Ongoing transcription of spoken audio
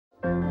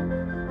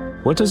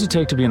What does it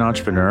take to be an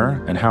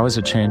entrepreneur, and how is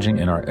it changing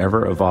in our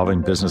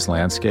ever-evolving business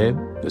landscape?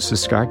 This is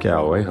Scott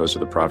Galloway, host of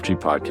the Prop G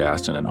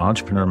podcast and an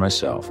entrepreneur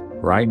myself.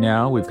 Right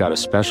now, we've got a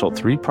special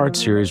 3-part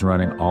series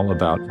running all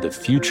about the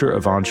future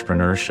of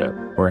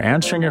entrepreneurship. We're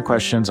answering your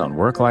questions on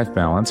work-life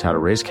balance, how to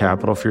raise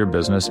capital for your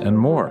business, and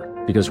more.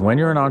 Because when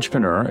you're an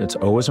entrepreneur, it's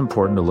always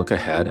important to look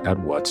ahead at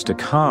what's to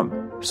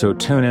come. So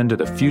tune in to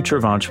the Future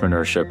of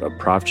Entrepreneurship, a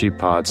Prop G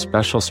Pod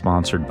special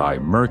sponsored by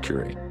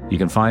Mercury. You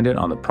can find it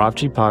on the Prop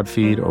G Pod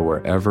feed or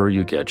wherever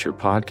you get your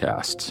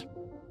podcasts.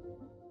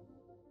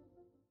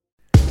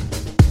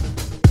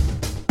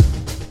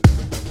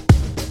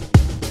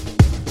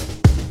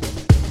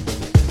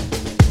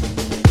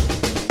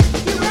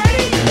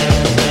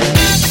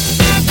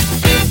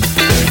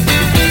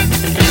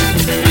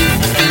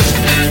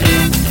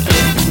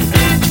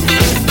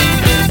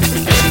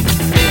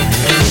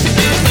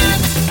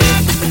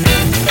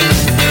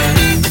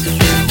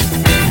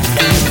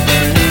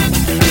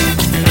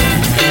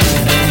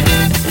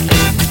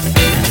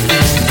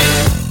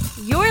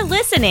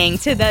 Listening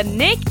to the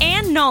Nick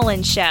and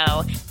Nolan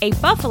Show, a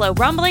Buffalo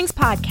Rumblings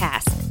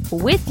podcast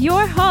with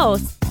your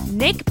host,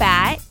 Nick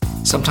Bat.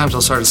 Sometimes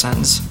I'll start a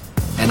sentence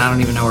and I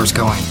don't even know where it's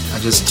going. I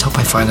just hope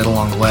I find it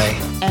along the way.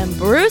 And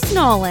Bruce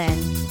Nolan.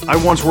 I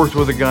once worked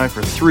with a guy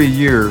for 3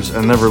 years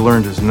and never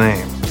learned his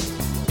name.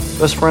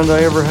 Best friend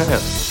I ever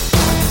had.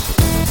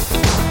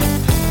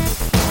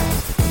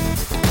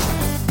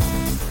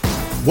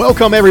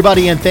 Welcome,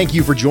 everybody, and thank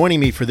you for joining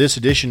me for this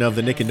edition of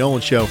the Nick and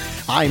Nolan Show.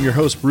 I am your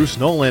host, Bruce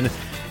Nolan,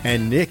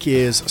 and Nick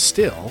is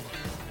still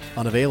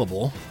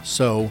unavailable.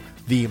 So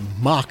the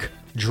mock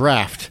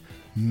draft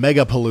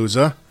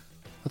megapalooza,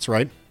 that's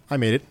right, I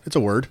made it. It's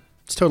a word.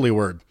 It's totally a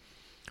word.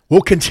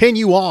 We'll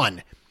continue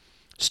on,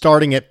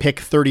 starting at pick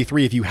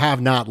 33. If you have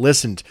not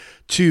listened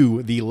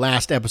to the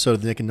last episode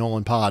of the Nick and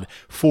Nolan pod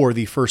for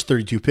the first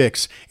 32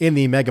 picks in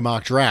the mega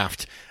mock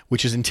draft,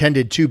 which is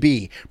intended to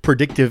be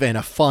predictive and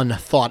a fun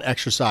thought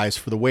exercise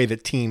for the way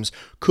that teams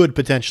could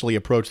potentially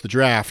approach the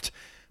draft,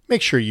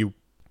 make sure you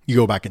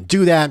go back and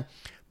do that.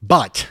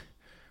 But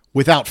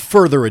without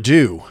further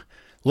ado,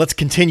 let's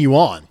continue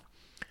on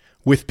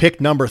with pick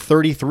number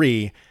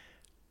 33,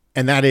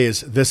 and that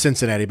is the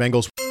Cincinnati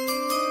Bengals.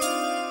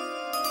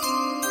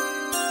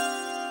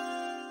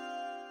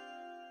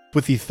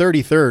 With the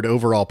 33rd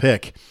overall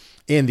pick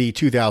in the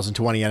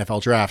 2020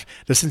 NFL Draft,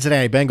 the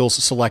Cincinnati Bengals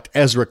select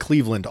Ezra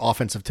Cleveland,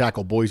 offensive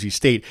tackle, Boise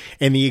State,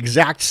 in the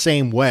exact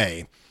same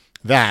way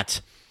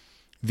that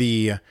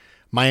the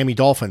Miami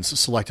Dolphins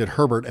selected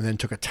Herbert and then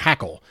took a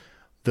tackle.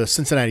 The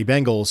Cincinnati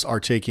Bengals are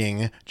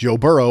taking Joe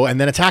Burrow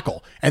and then a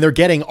tackle, and they're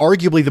getting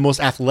arguably the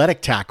most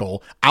athletic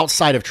tackle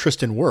outside of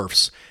Tristan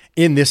Wirfs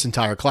in this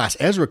entire class.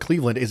 Ezra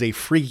Cleveland is a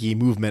freaky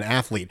movement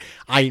athlete.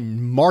 I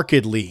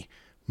markedly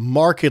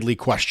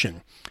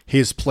question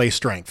his play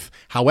strength.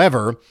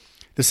 However,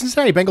 the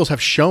Cincinnati Bengals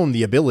have shown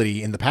the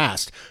ability in the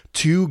past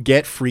to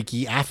get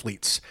freaky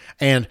athletes.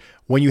 And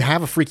when you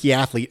have a freaky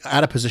athlete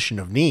at a position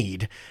of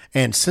need,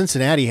 and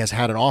Cincinnati has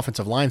had an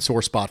offensive line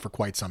sore spot for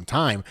quite some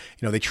time,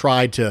 they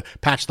tried to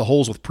patch the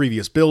holes with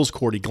previous Bills,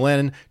 Cordy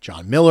Glenn,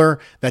 John Miller.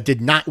 That did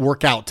not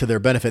work out to their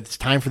benefit. It's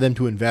time for them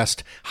to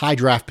invest high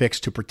draft picks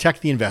to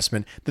protect the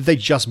investment that they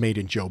just made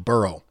in Joe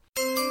Burrow.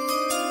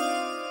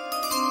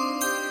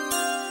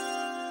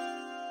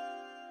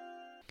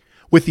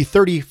 With the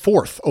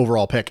 34th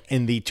overall pick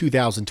in the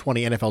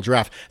 2020 NFL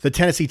Draft, the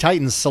Tennessee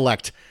Titans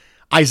select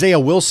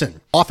Isaiah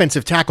Wilson,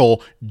 offensive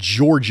tackle,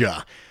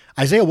 Georgia.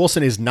 Isaiah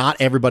Wilson is not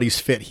everybody's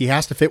fit. He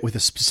has to fit with a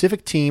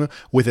specific team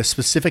with a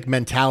specific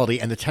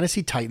mentality, and the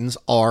Tennessee Titans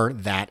are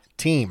that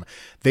team.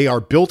 They are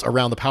built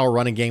around the power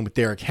running game with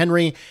Derrick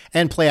Henry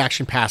and play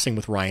action passing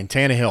with Ryan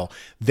Tannehill.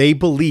 They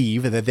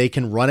believe that they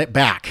can run it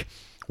back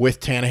with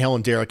Tannehill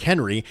and Derrick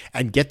Henry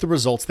and get the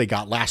results they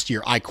got last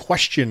year. I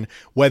question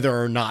whether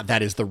or not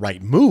that is the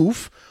right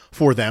move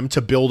for them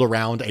to build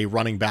around a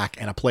running back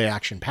and a play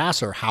action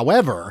passer.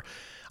 However,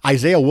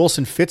 Isaiah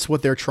Wilson fits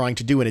what they're trying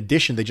to do. In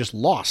addition, they just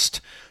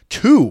lost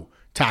 2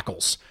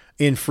 tackles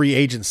in free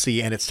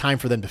agency, and it's time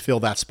for them to fill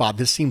that spot.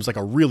 This seems like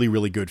a really,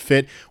 really good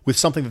fit with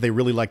something that they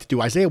really like to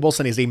do. Isaiah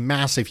Wilson is a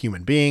massive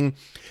human being,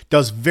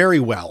 does very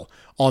well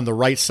on the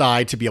right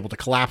side to be able to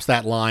collapse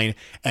that line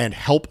and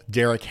help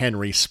Derrick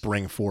Henry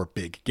spring for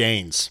big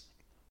gains.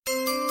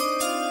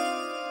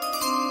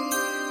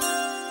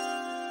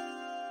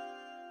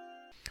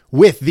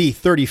 With the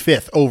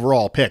 35th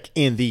overall pick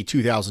in the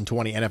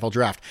 2020 NFL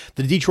Draft,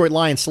 the Detroit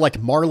Lions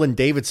select Marlon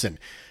Davidson,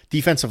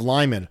 defensive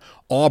lineman,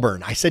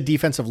 Auburn. I said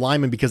defensive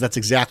lineman because that's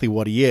exactly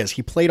what he is.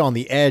 He played on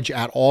the edge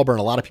at Auburn.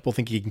 A lot of people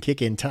think he can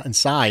kick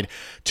inside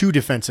to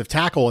defensive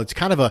tackle. It's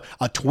kind of a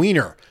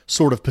tweener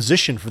sort of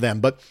position for them.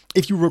 But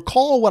if you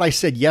recall what I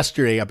said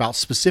yesterday about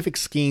specific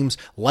schemes,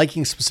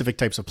 liking specific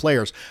types of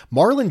players,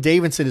 Marlon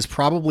Davidson is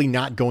probably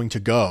not going to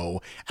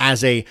go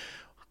as a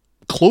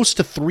close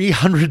to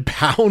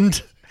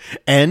 300-pound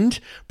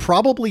end,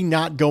 probably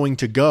not going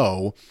to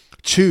go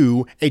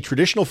to a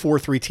traditional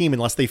 4-3 team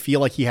unless they feel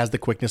like he has the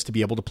quickness to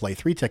be able to play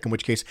 3-tech, in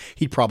which case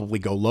he'd probably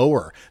go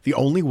lower. The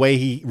only way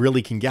he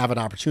really can have an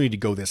opportunity to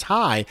go this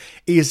high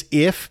is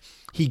if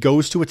he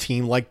goes to a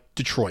team like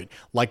Detroit,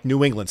 like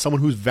New England,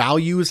 someone who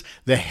values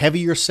the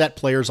heavier set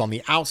players on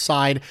the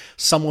outside,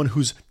 someone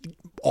who's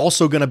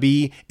also going to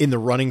be in the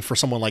running for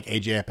someone like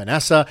AJ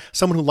Epinesa,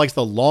 someone who likes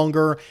the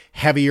longer,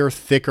 heavier,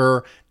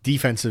 thicker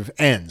defensive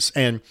ends.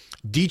 And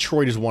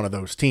Detroit is one of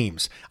those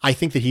teams. I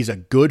think that he's a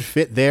good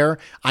fit there.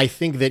 I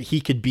think that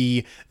he could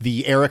be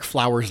the Eric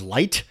Flowers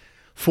light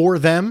for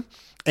them.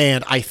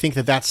 And I think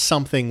that that's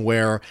something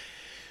where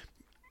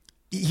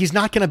he's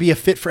not going to be a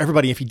fit for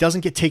everybody. If he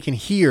doesn't get taken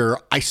here,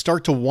 I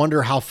start to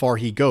wonder how far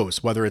he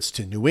goes, whether it's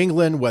to New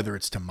England, whether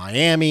it's to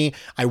Miami.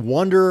 I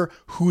wonder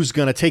who's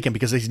going to take him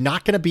because he's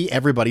not going to be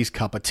everybody's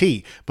cup of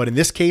tea. But in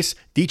this case,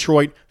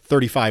 Detroit,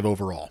 35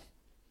 overall.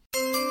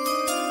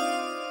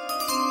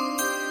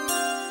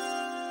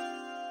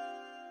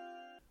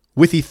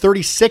 With the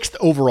 36th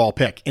overall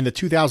pick in the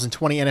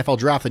 2020 NFL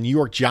Draft, the New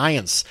York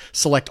Giants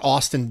select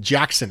Austin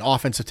Jackson,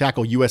 offensive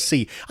tackle,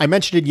 USC. I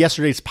mentioned in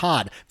yesterday's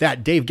pod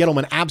that Dave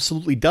Gettleman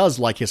absolutely does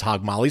like his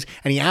hog mollies,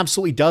 and he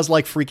absolutely does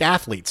like freak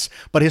athletes,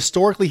 but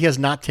historically he has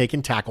not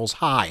taken tackles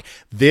high.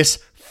 This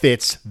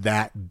fits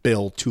that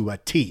bill to a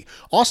T.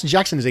 Austin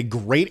Jackson is a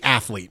great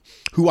athlete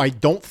who I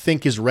don't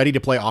think is ready to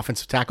play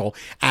offensive tackle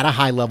at a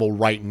high level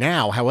right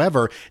now.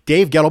 However,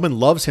 Dave Gettleman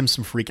loves him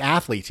some freak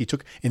athletes. He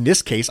took, in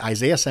this case,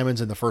 Isaiah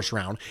Simmons in the first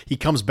round. He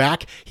comes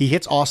back, he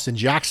hits Austin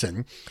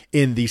Jackson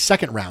in the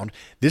second round.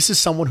 This is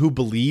someone who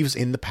believes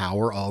in the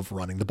power of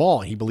running the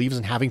ball. He believes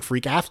in having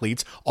freak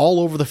athletes all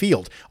over the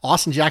field.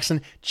 Austin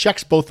Jackson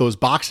checks both those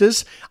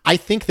boxes. I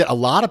think that a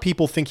lot of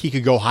people think he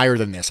could go higher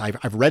than this.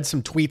 I've read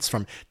some tweets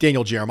from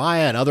Daniel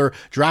Jeremiah and other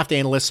draft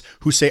analysts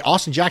who say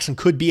Austin Jackson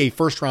could be a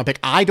first-round pick.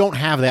 I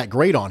don't have that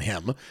grade on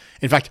him.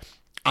 In fact,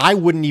 I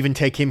wouldn't even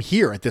take him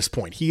here at this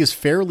point. He is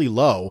fairly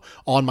low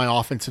on my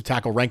offensive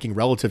tackle ranking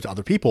relative to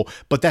other people,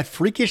 but that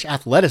freakish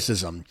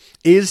athleticism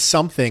is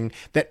something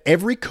that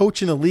every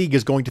coach in the league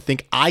is going to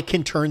think, I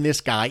can turn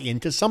this guy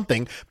into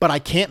something, but I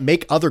can't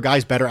make other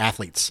guys better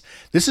athletes.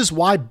 This is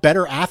why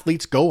better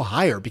athletes go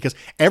higher, because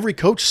every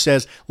coach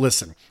says,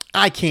 listen,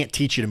 I can't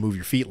teach you to move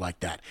your feet like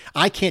that.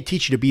 I can't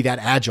teach you to be that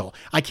agile.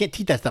 I can't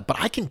teach that stuff, but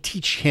I can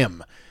teach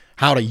him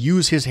how to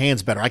use his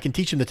hands better. I can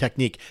teach him the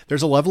technique.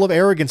 There's a level of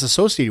arrogance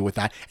associated with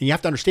that. And you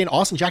have to understand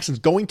Austin Jackson's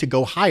going to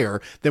go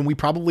higher than we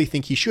probably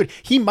think he should.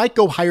 He might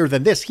go higher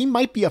than this. He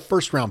might be a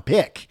first round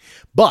pick.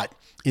 But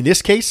in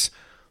this case,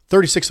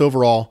 36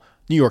 overall,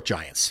 New York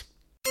Giants.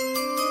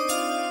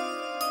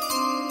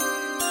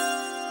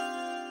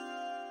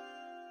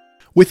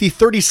 With the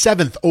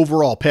 37th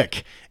overall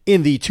pick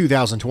in the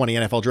 2020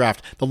 NFL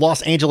Draft, the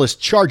Los Angeles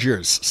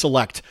Chargers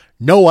select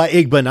Noah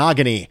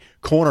Igbenogany,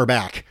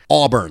 cornerback,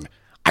 Auburn.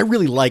 I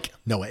really like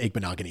Noah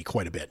Igbenogany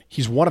quite a bit.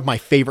 He's one of my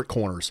favorite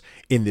corners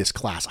in this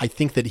class. I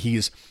think that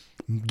he's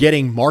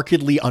getting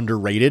markedly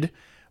underrated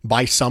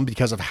by some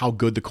because of how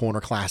good the corner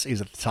class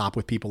is at the top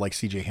with people like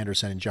CJ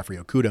Henderson and Jeffrey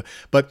Okudah.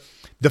 But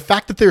the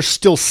fact that there's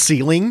still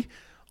ceiling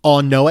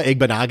on Noah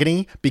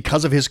Igbenogany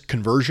because of his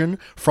conversion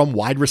from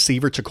wide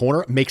receiver to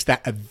corner makes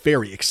that a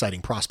very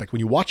exciting prospect. When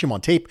you watch him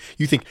on tape,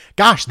 you think,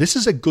 gosh, this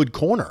is a good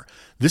corner.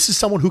 This is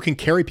someone who can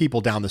carry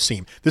people down the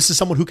seam. This is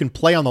someone who can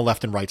play on the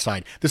left and right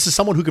side. This is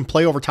someone who can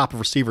play over top of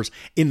receivers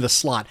in the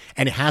slot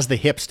and has the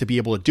hips to be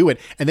able to do it.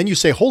 And then you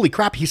say, holy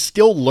crap, he's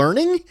still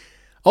learning?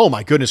 Oh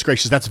my goodness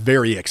gracious, that's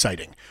very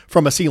exciting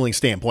from a ceiling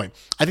standpoint.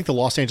 I think the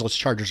Los Angeles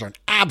Chargers are an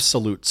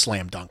absolute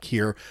slam dunk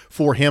here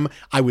for him.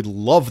 I would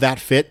love that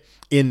fit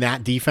in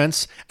that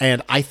defense.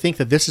 And I think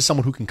that this is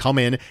someone who can come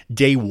in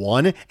day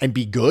one and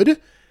be good,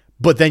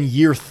 but then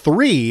year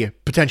three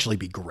potentially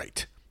be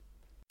great.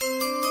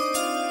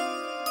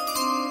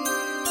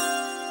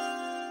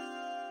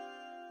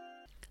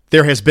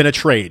 There has been a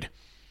trade.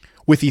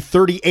 With the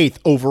 38th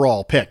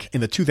overall pick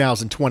in the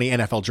 2020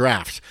 NFL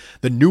Draft,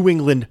 the New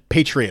England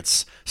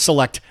Patriots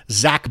select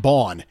Zach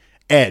Baun,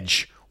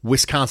 edge,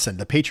 Wisconsin.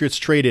 The Patriots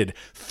traded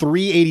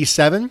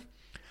 387,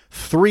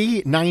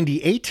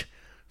 398,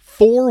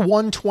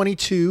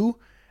 4,122,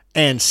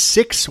 and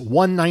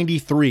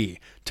 6,193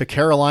 to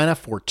Carolina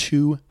for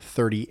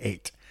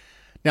 238.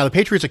 Now, the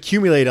Patriots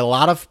accumulated a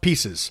lot of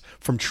pieces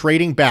from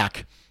trading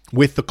back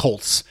with the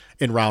Colts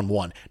in round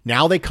one.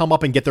 Now they come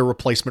up and get their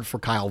replacement for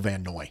Kyle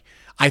Van Noy.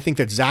 I think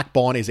that Zach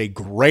Baun is a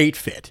great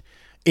fit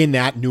in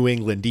that New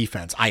England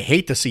defense. I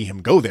hate to see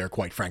him go there,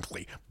 quite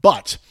frankly,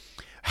 but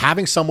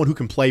having someone who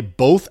can play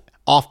both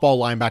off-ball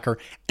linebacker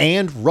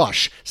and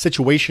rush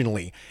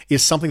situationally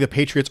is something the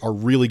Patriots are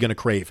really going to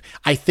crave.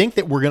 I think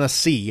that we're going to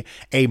see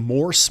a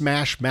more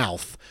smash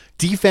mouth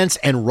defense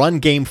and run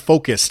game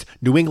focused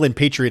New England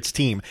Patriots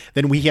team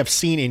than we have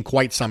seen in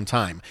quite some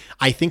time.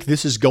 I think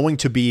this is going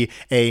to be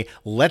a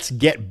let's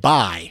get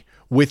by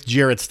with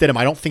Jarrett Stidham.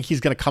 I don't think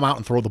he's going to come out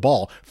and throw the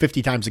ball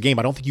 50 times a game.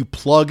 I don't think you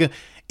plug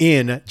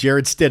in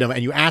Jared Stidham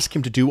and you ask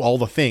him to do all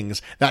the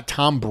things that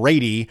Tom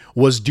Brady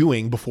was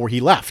doing before he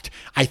left.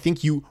 I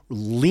think you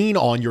lean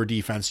on your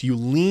defense, you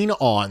lean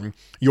on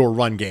your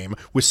run game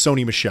with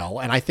Sony Michel,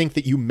 and I think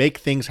that you make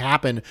things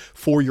happen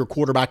for your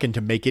quarterback and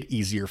to make it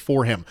easier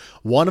for him.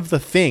 One of the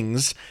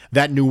things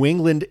that New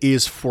England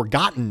is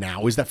forgotten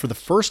now is that for the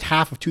first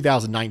half of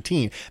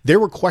 2019, there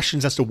were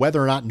questions as to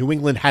whether or not New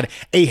England had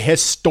a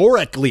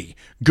historically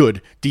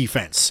good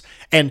defense.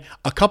 And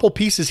a couple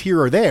pieces here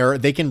or there,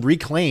 they can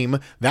reclaim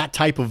that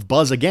type of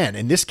buzz again.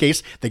 In this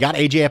case, they got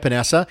AJ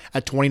Epinesa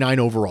at 29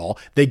 overall.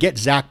 They get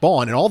Zach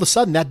Bond, and all of a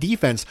sudden that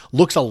defense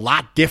looks a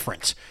lot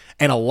different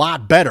and a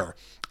lot better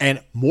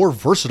and more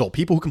versatile.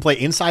 People who can play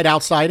inside,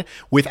 outside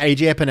with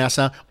AJ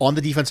Epinesa on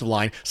the defensive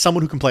line,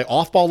 someone who can play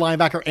off-ball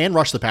linebacker and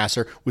rush the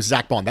passer with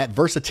Zach Bond. That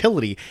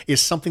versatility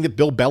is something that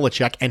Bill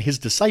Belichick and his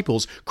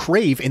disciples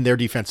crave in their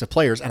defensive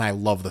players, and I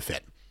love the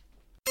fit.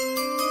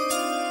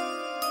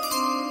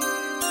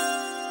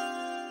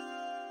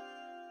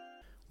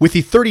 With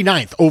the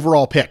 39th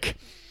overall pick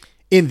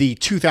in the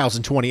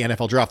 2020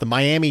 NFL Draft, the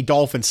Miami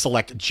Dolphins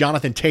select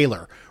Jonathan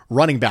Taylor,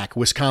 running back,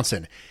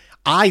 Wisconsin.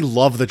 I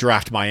love the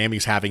draft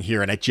Miami's having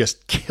here, and it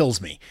just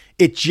kills me.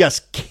 It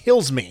just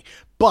kills me.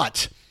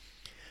 But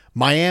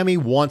Miami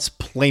wants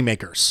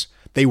playmakers.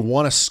 They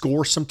want to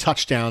score some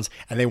touchdowns,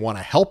 and they want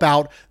to help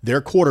out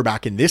their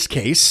quarterback, in this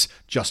case,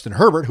 Justin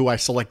Herbert, who I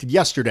selected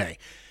yesterday.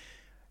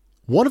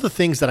 One of the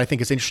things that I think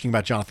is interesting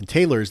about Jonathan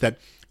Taylor is that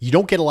you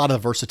don't get a lot of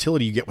the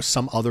versatility you get with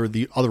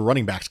the other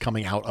running backs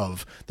coming out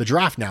of the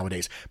draft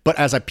nowadays. But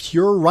as a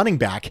pure running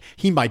back,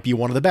 he might be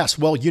one of the best.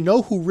 Well, you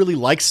know who really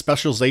likes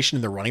specialization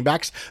in their running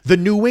backs? The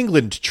New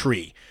England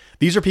tree.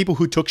 These are people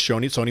who took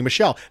Sony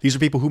Michel. These are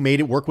people who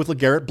made it work with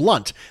LeGarrette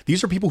Blount.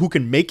 These are people who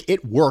can make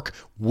it work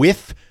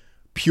with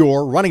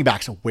pure running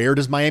backs. Where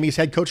does Miami's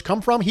head coach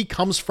come from? He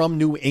comes from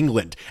New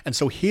England. And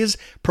so his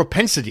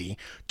propensity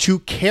to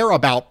care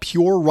about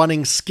pure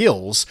running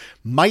skills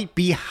might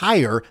be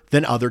higher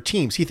than other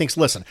teams. He thinks,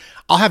 listen,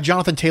 I'll have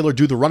Jonathan Taylor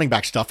do the running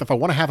back stuff. If I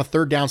want to have a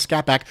third down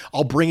scat back,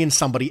 I'll bring in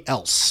somebody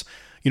else.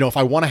 If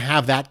I want to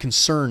have that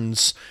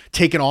concerns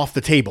taken off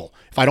the table,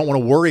 if I don't want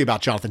to worry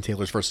about Jonathan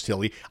Taylor's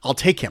versatility, I'll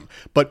take him.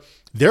 But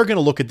they're going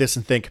to look at this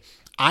and think,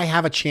 I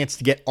have a chance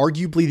to get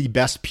arguably the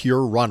best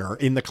pure runner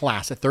in the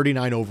class at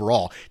 39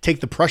 overall, take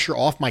the pressure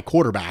off my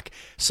quarterback,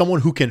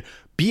 someone who can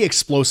be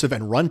explosive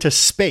and run to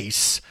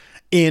space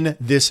in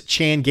this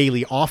Chan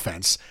Gailey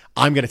offense.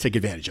 I'm going to take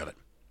advantage of it.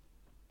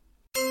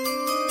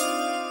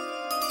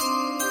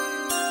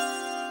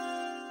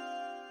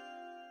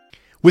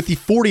 With the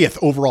 40th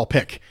overall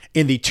pick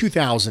in the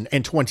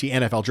 2020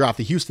 NFL Draft,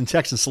 the Houston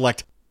Texans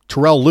select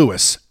Terrell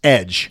Lewis,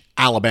 edge,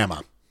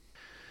 Alabama.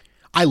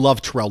 I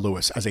love Terrell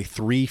Lewis as a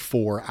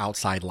 3-4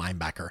 outside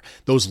linebacker.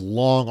 Those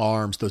long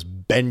arms, those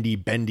bendy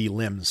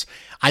limbs.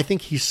 I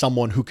think he's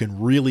someone who can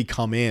really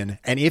come in,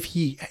 and if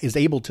he is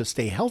able to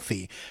stay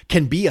healthy,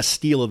 can be a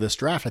steal of this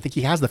draft. I think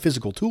he has the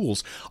physical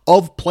tools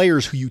of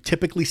players who you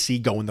typically see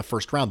go in the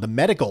first round. The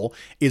medical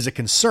is a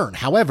concern.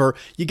 However,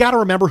 you got to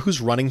remember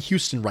who's running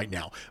Houston right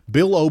now.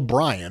 Bill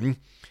O'Brien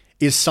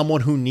is someone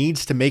who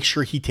needs to make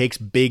sure he takes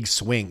big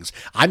swings.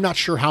 I'm not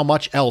sure how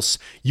much else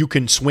you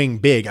can swing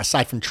big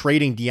aside from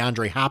trading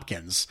DeAndre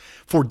Hopkins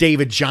for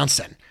David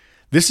Johnson.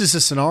 This is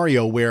a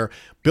scenario where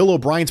Bill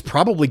O'Brien's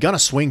probably going to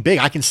swing big.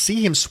 I can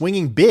see him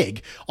swinging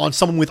big on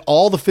someone with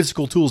all the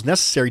physical tools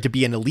necessary to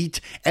be an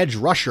elite edge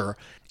rusher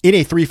in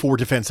a 3-4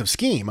 defensive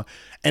scheme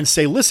and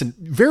say, listen,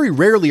 very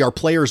rarely are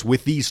players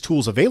with these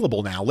tools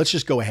available now. Let's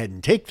just go ahead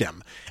and take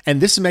them.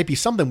 And this might be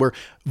something where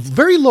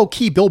very low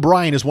key, Bill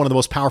O'Brien is one of the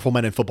most powerful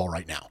men in football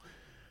right now.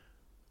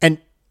 And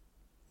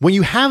when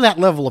you have that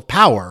level of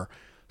power,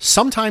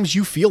 sometimes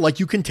you feel like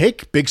you can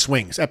take big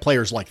swings at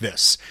players like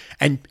this,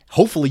 and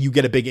hopefully you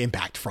get a big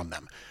impact from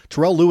them.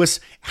 Terrell Lewis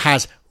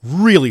has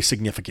really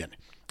significant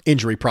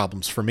injury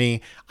problems for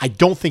me. I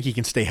don't think he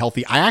can stay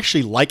healthy. I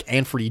actually like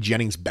Anfernee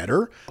Jennings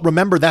better.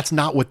 Remember, that's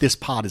not what this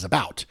pod is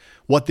about.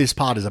 What this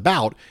pod is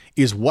about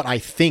is what I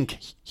think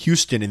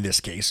Houston, in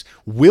this case,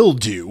 will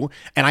do,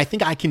 and I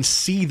think I can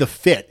see the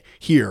fit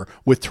here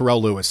with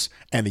Terrell Lewis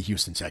and the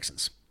Houston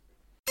Texans.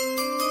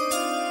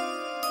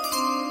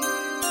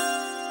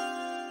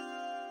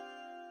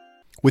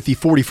 With the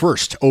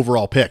 41st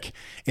overall pick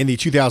in the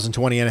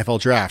 2020 NFL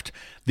Draft,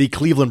 the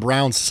Cleveland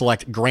Browns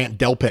select Grant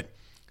Delpit,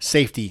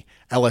 safety,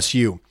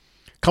 LSU.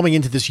 Coming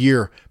into this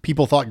year,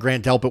 people thought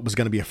Grant Delpit was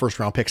going to be a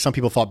first-round pick. Some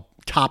people thought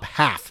top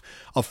half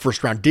of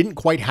first round. Didn't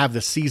quite have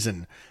the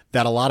season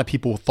that a lot of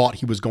people thought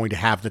he was going to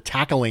have. The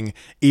tackling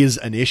is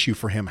an issue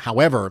for him.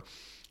 However,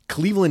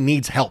 Cleveland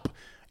needs help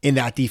in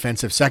that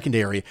defensive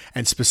secondary,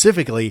 and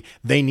specifically,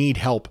 they need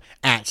help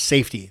at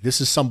safety.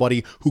 This is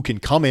somebody who can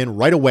come in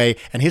right away,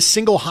 and his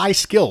single high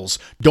skills,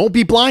 don't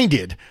be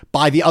blinded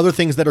by the other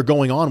things that are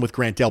going on with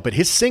Grant Delpit.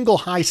 His single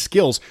high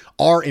skills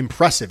are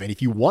impressive, and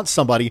if you want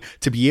somebody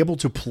to be able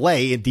to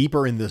play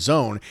deeper in the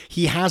zone,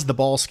 he has the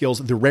ball skills,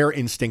 the rare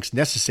instincts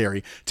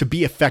necessary to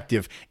be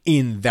effective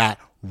in that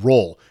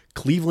role.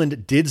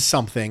 Cleveland did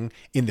something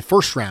in the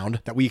first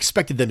round that we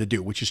expected them to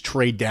do, which is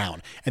trade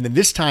down. And then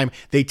this time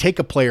they take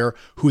a player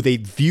who they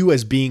view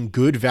as being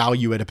good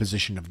value at a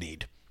position of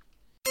need.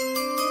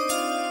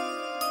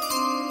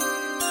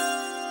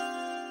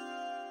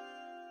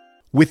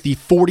 With the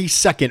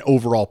 42nd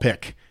overall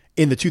pick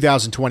in the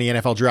 2020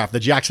 NFL Draft, the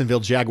Jacksonville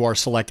Jaguars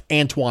select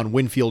Antoine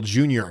Winfield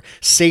Jr.,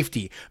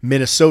 safety,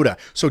 Minnesota.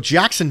 So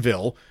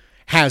Jacksonville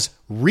has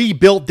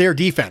rebuilt their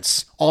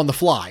defense on the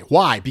fly.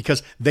 Why?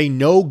 Because they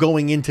know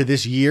going into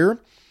this year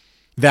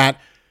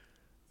that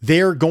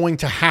they're going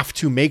to have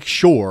to make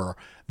sure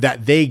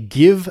that they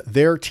give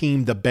their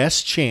team the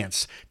best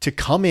chance to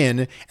come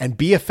in and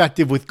be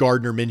effective with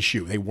Gardner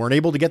Minshew. They weren't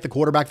able to get the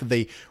quarterback that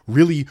they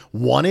really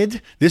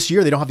wanted this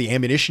year. They don't have the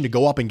ammunition to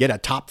go up and get a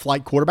top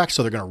flight quarterback.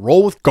 So they're going to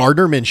roll with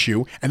Gardner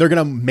Minshew and they're going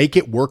to make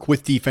it work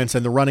with defense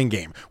and the running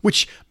game,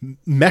 which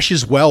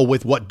meshes well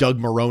with what Doug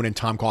Marrone and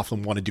Tom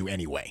Coughlin want to do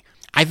anyway.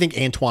 I think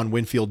Antoine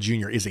Winfield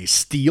Jr. is a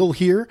steal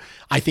here.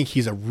 I think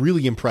he's a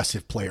really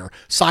impressive player.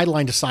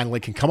 Sideline to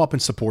sideline, can come up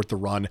and support the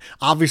run.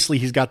 Obviously,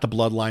 he's got the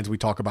bloodlines. We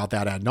talk about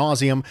that ad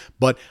nauseum,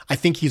 but I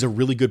think he's a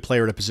really good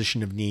player at a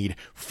position of need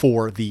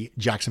for the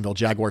Jacksonville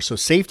Jaguars. So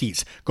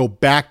safeties go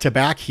back to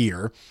back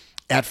here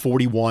at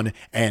 41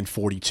 and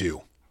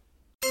 42.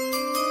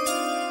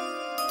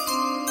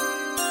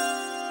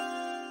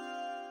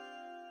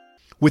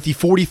 With the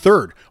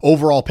 43rd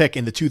overall pick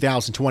in the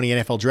 2020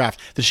 NFL Draft,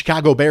 the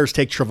Chicago Bears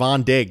take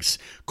Trevon Diggs,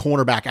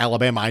 cornerback,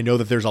 Alabama. I know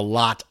that there's a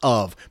lot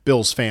of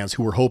Bills fans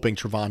who were hoping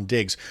Trevon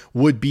Diggs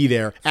would be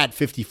there at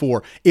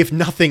 54, if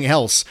nothing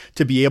else,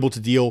 to be able to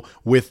deal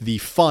with the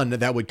fun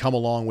that would come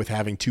along with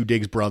having two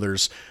Diggs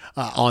brothers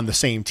on the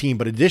same team.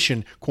 But in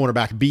addition,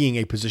 cornerback being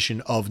a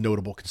position of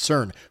notable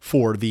concern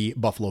for the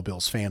Buffalo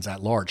Bills fans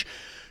at large.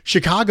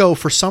 Chicago,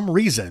 for some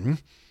reason,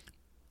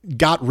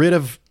 got rid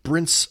of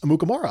Prince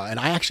Amukamara, and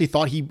I actually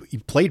thought he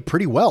played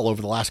pretty well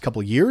over the last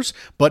couple of years,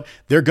 but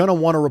they're going to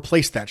want to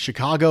replace that.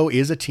 Chicago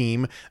is a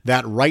team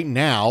that right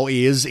now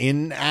is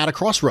at a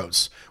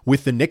crossroads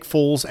with the Nick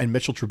Foles and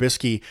Mitchell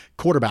Trubisky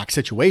quarterback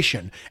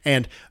situation,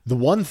 and the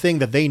one thing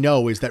that they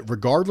know is that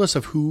regardless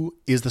of who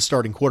is the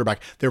starting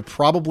quarterback, they're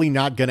probably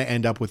not going to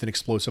end up with an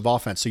explosive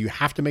offense, so you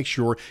have to make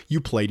sure you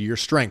play to your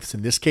strengths.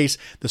 In this case,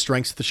 the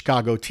strengths of the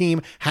Chicago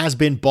team has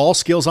been ball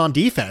skills on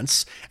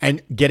defense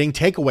and getting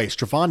takeaways.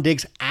 Trevon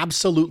Diggs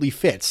absolutely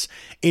fits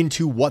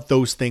into what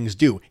those things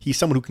do. He's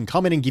someone who can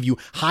come in and give you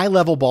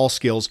high-level ball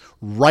skills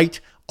right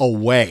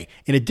away,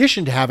 in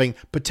addition to having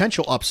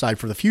potential upside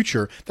for the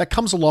future that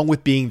comes along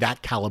with being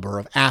that caliber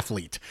of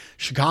athlete.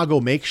 Chicago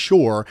makes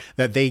sure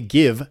that they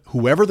give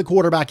whoever the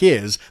quarterback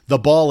is the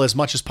ball as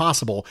much as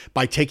possible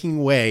by taking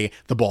away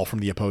the ball from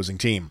the opposing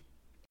team.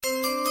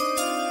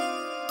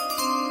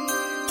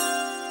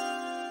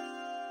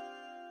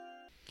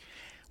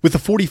 With the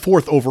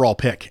 44th overall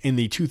pick in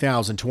the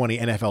 2020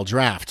 NFL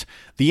Draft,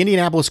 the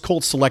Indianapolis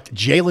Colts select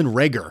Jalen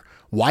Reagor,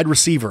 wide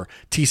receiver,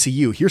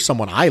 TCU. Here's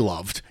someone I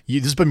loved.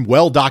 This has been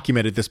well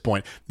documented at this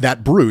point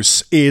that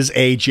Bruce is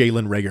a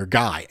Jalen Reagor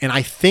guy. And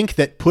I think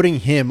that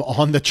putting him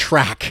on the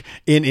track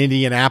in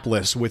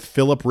Indianapolis with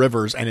Phillip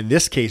Rivers, and in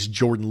this case,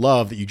 Jordan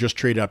Love that you just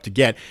traded up to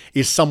get,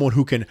 is someone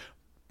who can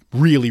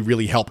really,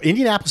 really help.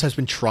 Indianapolis has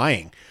been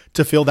trying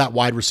to fill that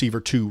wide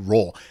receiver 2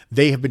 role.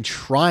 They have been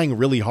trying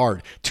really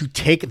hard to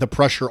take the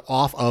pressure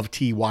off of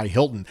T.Y.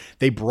 Hilton.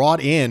 They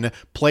brought in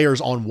players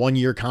on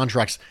 1-year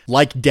contracts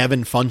like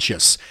Devin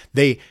Funchess.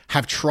 They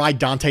have tried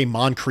Dante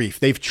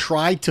Moncrief. They've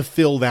tried to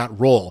fill that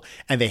role,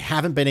 and they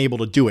haven't been able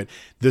to do it.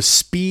 The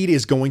speed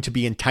is going to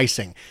be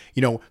enticing.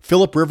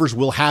 Phillip Rivers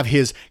will have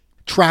his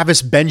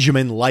Travis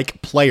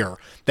Benjamin-like player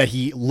that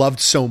he loved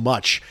so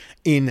much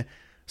in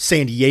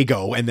San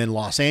Diego and then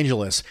Los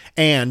Angeles,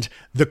 and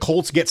the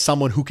Colts get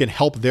someone who can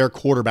help their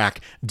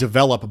quarterback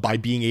develop by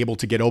being able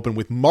to get open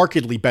with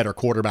markedly better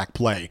quarterback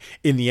play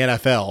in the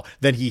NFL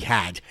than he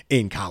had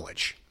in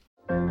college.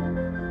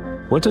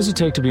 What does it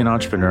take to be an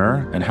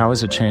entrepreneur, and how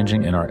is it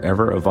changing in our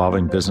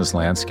ever-evolving business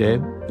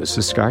landscape? This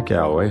is Scott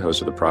Galloway,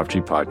 host of the Prop G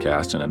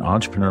podcast and an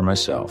entrepreneur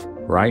myself.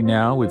 Right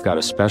now, we've got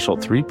a special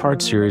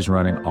 3-part series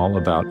running all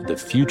about the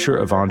future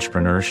of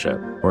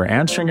entrepreneurship. We're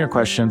answering your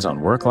questions on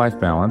work-life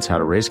balance, how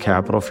to raise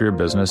capital for your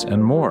business,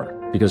 and more.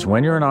 Because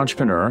when you're an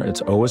entrepreneur,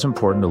 it's always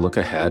important to look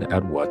ahead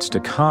at what's to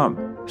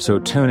come. So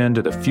tune in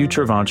to the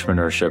Future of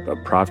Entrepreneurship,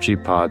 a Prop G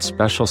pod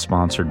special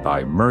sponsored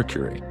by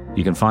Mercury.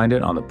 You can find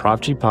it on the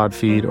Prop G pod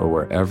feed or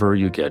wherever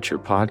you get your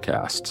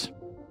podcasts.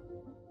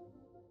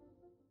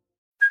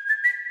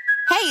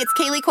 Hey, it's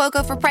Kaylee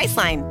Cuoco for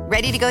Priceline.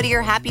 Ready to go to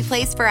your happy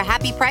place for a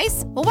happy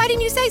price? Well, why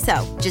didn't you say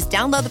so? Just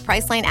download the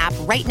Priceline app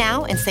right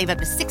now and save up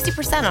to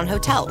 60% on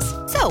hotels.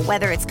 So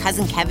whether it's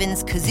Cousin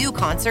Kevin's Kazoo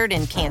Concert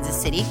in Kansas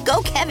City,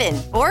 go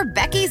Kevin, or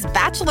Becky's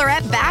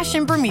Bachelorette Bash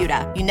in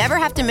Bermuda, you never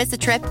have to miss a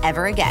trip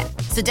ever again.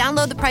 So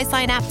download the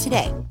Priceline app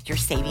today. Your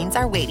savings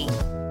are waiting.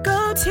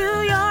 Go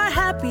to your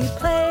happy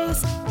place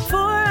for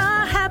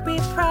a happy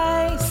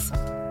price.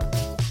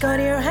 Go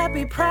to your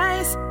happy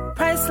price,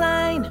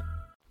 Priceline.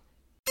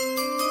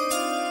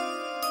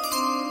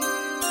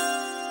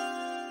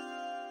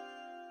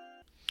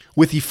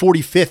 With the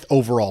 45th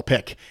overall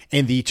pick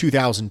in the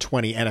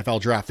 2020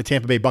 NFL Draft, the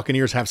Tampa Bay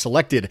Buccaneers have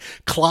selected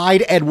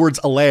Clyde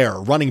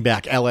Edwards-Helaire, running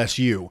back,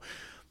 LSU.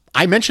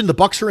 I mentioned the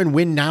Bucs are in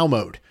win now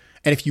mode.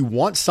 And if you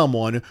want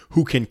someone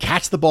who can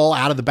catch the ball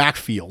out of the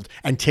backfield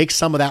and take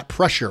some of that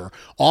pressure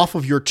off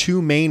of your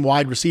two main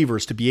wide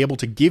receivers to be able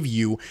to give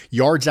you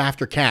yards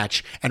after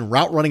catch and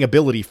route running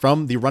ability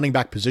from the running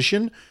back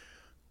position,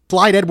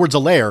 Clyde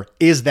Edwards-Helaire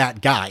is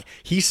that guy.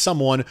 He's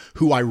someone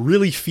who I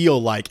really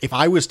feel like if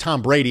I was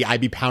Tom Brady,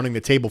 I'd be pounding the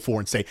table for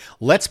and say,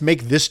 let's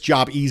make this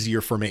job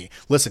easier for me.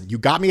 Listen, you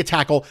got me a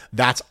tackle.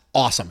 That's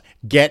awesome.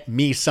 Get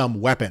me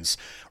some weapons.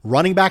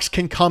 Running backs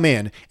can come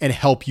in and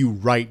help you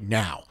right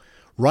now.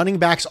 Running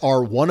backs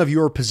are one of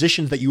your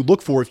positions that you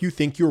look for if you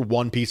think you're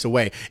one piece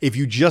away, if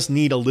you just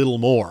need a little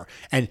more.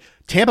 And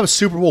Tampa's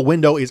Super Bowl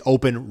window is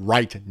open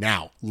right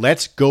now.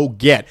 Let's go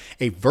get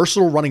a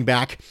versatile running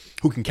back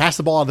who can catch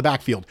the ball out of the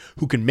backfield,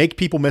 who can make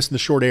people miss in the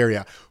short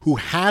area, who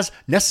has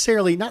not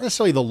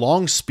necessarily the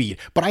long speed,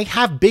 but I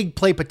have big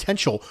play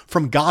potential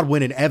from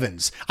Godwin and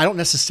Evans. I don't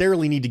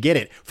necessarily need to get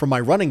it from my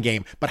running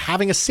game, but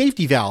having a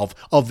safety valve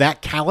of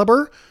that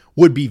caliber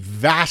would be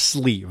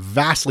vastly,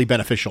 vastly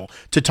beneficial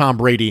to Tom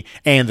Brady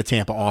and the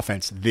Tampa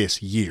offense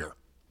this year.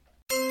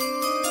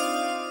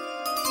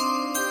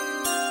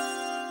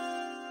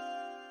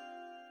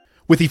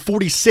 With the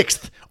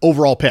 46th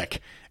overall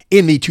pick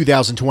in the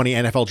 2020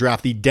 NFL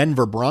Draft, the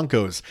Denver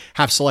Broncos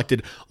have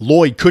selected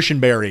Lloyd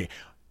Cushenberry,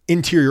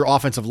 interior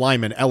offensive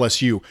lineman,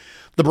 LSU.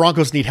 The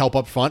Broncos need help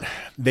up front.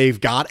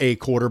 They've got a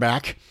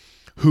quarterback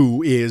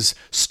who is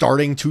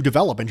starting to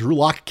develop. And Drew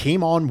Lock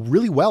came on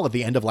really well at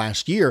the end of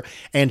last year.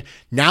 And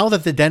now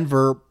that the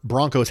Denver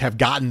Broncos have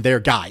gotten their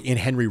guy in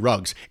Henry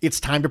Ruggs, it's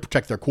time to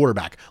protect their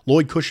quarterback.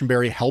 Lloyd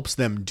Cushenberry helps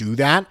them do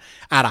that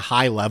at a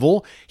high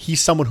level.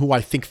 He's someone who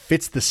I think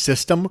fits the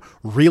system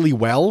really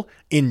well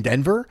in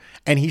Denver.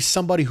 And he's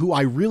somebody who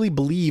I really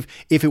believe,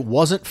 if it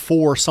wasn't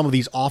for some of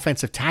these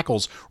offensive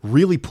tackles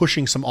really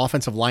pushing some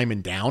offensive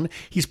linemen down,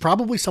 he's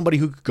probably somebody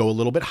who could go a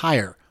little bit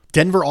higher.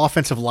 Denver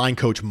offensive line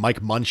coach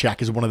Mike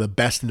Munchak is one of the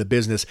best in the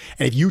business.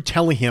 And if you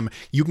tell him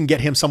you can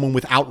get him someone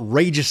with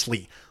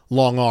outrageously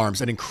long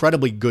arms and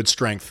incredibly good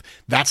strength,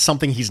 that's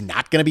something he's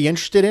not going to be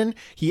interested in.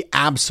 He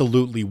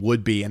absolutely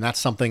would be. And that's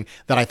something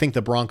that I think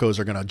the Broncos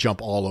are going to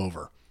jump all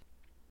over.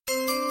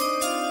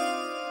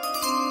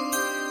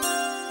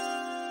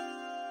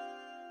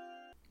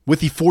 With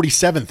the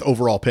 47th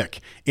overall pick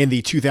in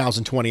the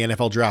 2020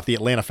 NFL Draft, the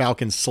Atlanta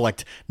Falcons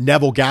select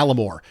Neville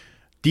Gallimore,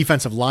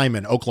 defensive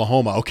lineman,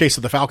 Oklahoma. Okay, so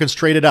the Falcons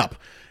traded up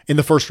in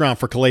the first round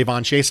for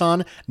K'Lavon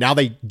Chaisson. Now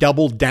they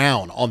doubled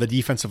down on the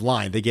defensive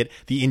line. They get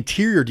the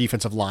interior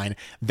defensive line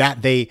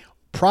that they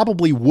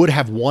probably would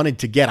have wanted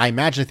to get. I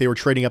imagine if they were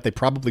trading up, they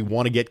probably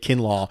want to get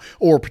Kinlaw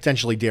or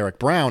potentially Derek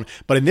Brown.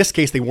 But in this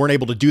case, they weren't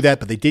able to do that,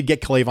 but they did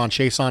get K'Lavon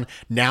Chaisson.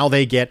 Now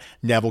they get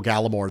Neville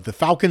Gallimore. The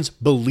Falcons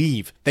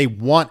believe they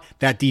want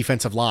that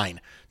defensive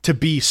line to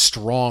be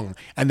strong,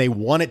 and they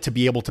want it to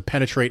be able to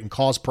penetrate and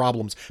cause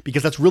problems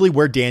because that's really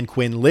where Dan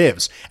Quinn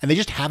lives, and they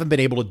just haven't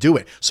been able to do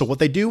it. So what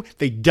they do,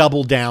 they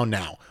double down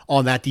now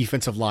on that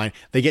defensive line.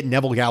 They get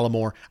Neville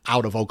Gallimore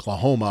out of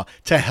Oklahoma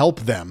to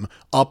help them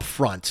up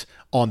front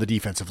on the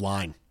defensive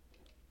line.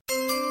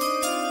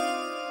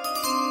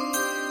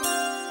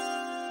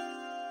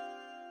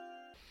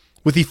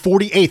 With the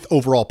 48th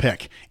overall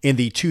pick in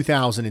the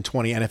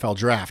 2020 NFL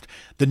Draft,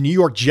 the New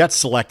York Jets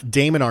select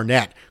Damon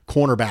Arnette,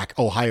 cornerback,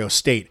 Ohio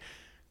State.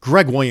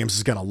 Greg Williams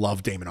is going to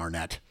love Damon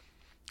Arnette.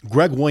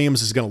 Greg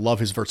Williams is going to love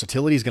his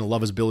versatility. He's going to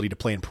love his ability to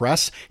play in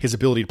press, his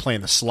ability to play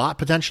in the slot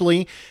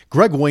potentially.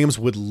 Greg Williams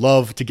would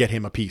love to get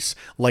him a piece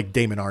like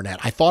Damon Arnette.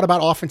 I thought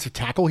about offensive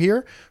tackle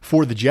here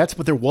for the Jets,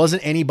 but there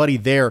wasn't anybody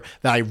there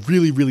that I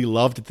really, really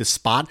loved at this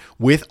spot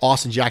with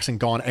Austin Jackson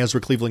gone, Ezra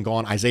Cleveland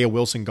gone, Isaiah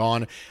Wilson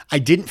gone. I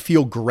didn't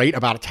feel great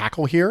about a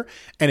tackle here.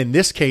 And in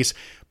this case,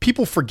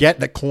 people forget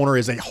that corner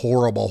is a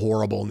horrible,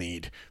 horrible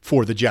need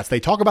for the Jets. They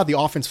talk about the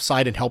offensive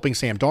side and helping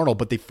Sam Darnold,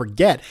 but they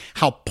forget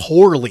how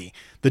poorly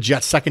the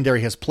Jets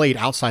secondary has played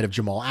outside of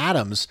Jamal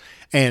Adams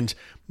and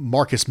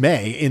Marcus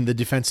May in the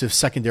defensive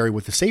secondary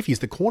with the safeties.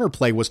 The corner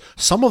play was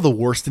some of the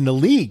worst in the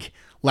league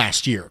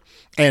last year.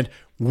 And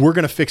we're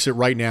going to fix it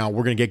right now.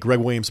 We're going to get Greg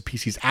Williams a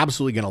piece he's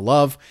absolutely going to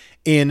love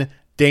in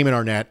Damon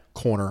Arnette,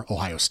 corner,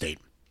 Ohio State.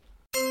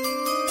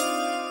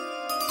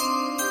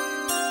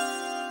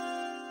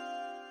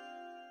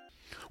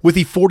 With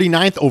the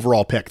 49th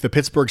overall pick, the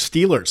Pittsburgh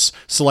Steelers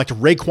select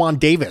Raekwon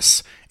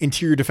Davis,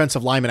 interior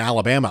defensive lineman,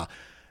 Alabama.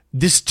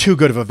 This is too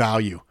good of a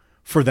value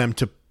for them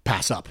to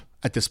pass up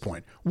at this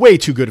point. Way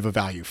too good of a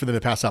value for them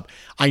to pass up.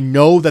 I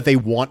know that they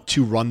want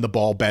to run the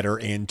ball better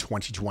in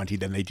 2020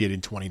 than they did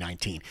in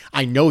 2019.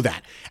 I know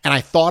that. And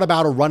I thought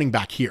about a running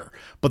back here.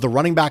 But the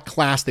running back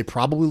class, they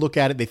probably look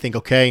at it, they think,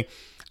 okay,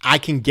 I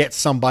can get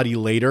somebody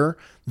later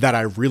that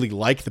I really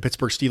like. The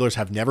Pittsburgh Steelers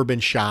have never been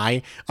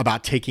shy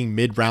about taking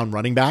mid-round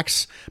running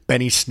backs.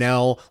 Benny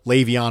Snell,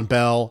 Le'Veon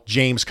Bell,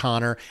 James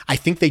Conner. I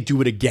think they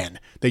do it again.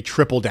 They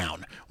triple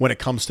down when it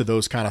comes to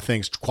those kind of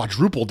things,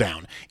 quadruple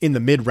down in the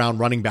mid-round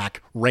running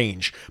back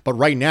range. But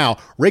right now,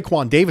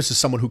 Raekwon Davis is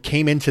someone who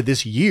came into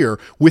this year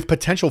with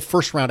potential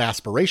first-round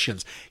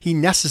aspirations. He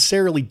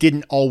necessarily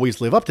didn't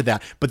always live up to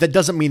that, but that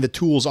doesn't mean the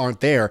tools aren't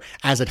there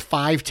as a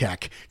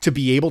 5-tech to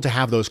be able to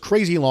have those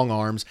crazy long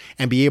arms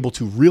and be able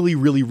to really,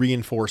 really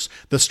reinforce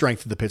the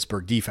strength of the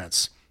Pittsburgh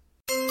defense.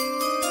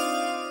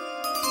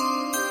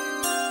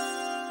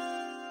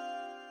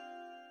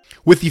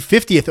 With the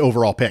 50th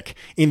overall pick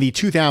in the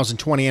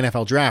 2020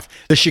 NFL Draft,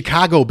 the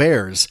Chicago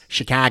Bears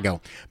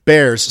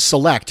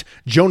select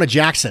Jonah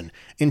Jackson,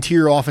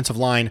 interior offensive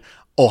line,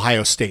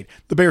 Ohio State.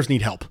 The Bears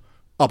need help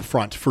up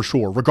front for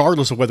sure,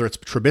 regardless of whether it's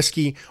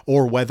Trubisky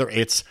or whether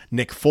it's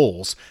Nick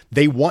Foles.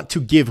 They want to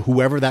give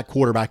whoever that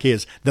quarterback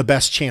is the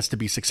best chance to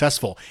be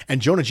successful.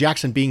 And Jonah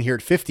Jackson being here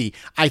at 50,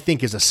 I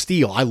think is a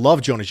steal. I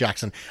love Jonah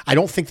Jackson. I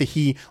don't think that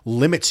he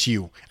limits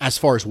you as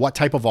far as what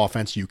type of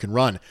offense you can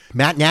run.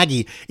 Matt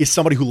Nagy is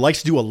somebody who likes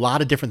to do a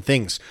lot of different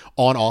things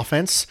on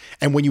offense.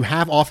 And when you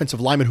have offensive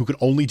linemen who can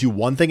only do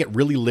one thing, it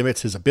really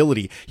limits his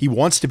ability. He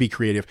wants to be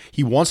creative.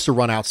 He wants to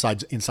run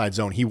inside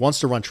zone. He wants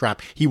to run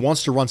trap. He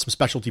wants to run some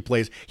specialty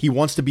plays. He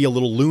wants to be a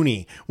little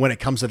loony when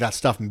it comes to that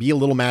stuff and be a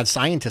little mad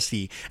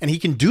scientist-y. And he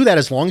can do that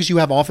as long as you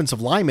have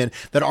offensive linemen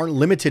that aren't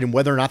limited in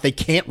whether or not they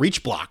can't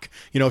reach block.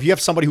 You know, if you have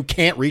somebody who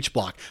can't reach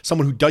block,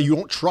 someone who you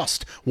don't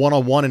trust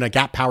one-on-one in a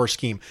gap power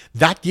scheme,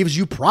 that gives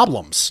you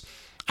problems.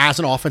 As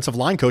an offensive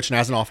line coach and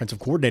as an offensive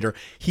coordinator,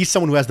 he's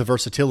someone who has the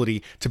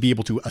versatility to be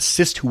able to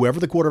assist whoever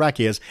the quarterback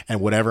is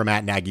and whatever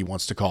Matt Nagy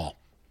wants to call.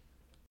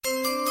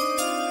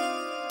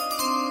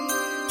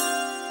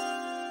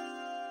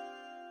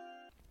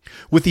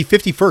 With the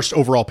 51st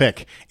overall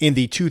pick in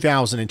the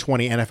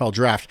 2020 NFL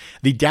Draft,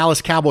 the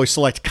Dallas Cowboys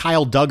select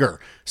Kyle Duggar,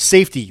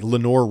 safety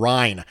Lenore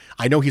Ryan.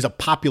 I know he's a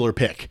popular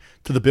pick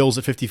to the Bills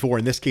at 54.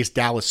 In this case,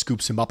 Dallas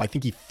scoops him up. I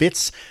think he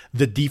fits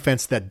the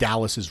defense that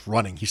Dallas is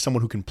running. He's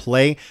someone who can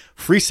play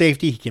free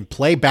safety. He can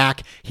play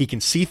back. He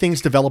can see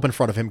things develop in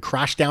front of him,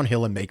 crash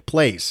downhill, and make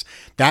plays.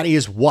 That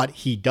is what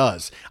he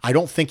does. I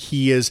don't think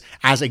he is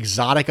as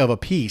exotic of a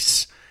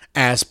piece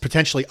as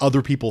potentially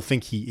other people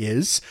think he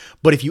is.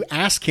 But if you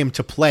ask him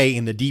to play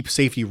in the deep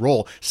safety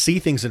role, see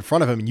things in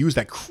front of him, and use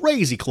that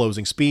crazy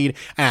closing speed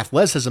and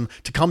athleticism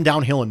to come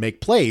downhill and make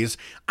plays,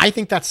 I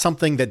think that's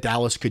something that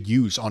Dallas could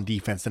use on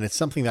defense, and it's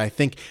something that I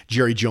think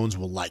Jerry Jones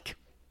will like.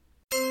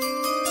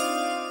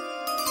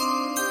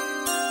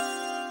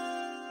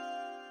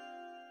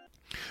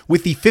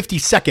 With the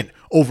 52nd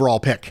overall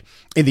pick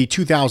in the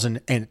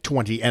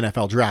 2020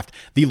 NFL Draft,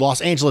 the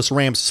Los Angeles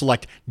Rams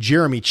select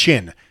Jeremy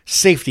Chinn,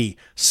 safety,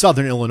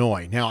 Southern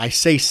Illinois. Now, I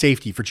say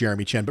safety for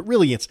Jeremy Chinn, but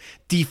really it's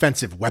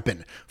defensive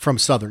weapon from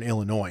Southern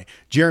Illinois.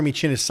 Jeremy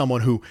Chinn is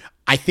someone who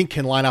I think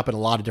can line up in a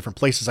lot of different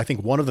places. I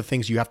think one of the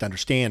things you have to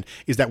understand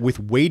is that with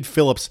Wade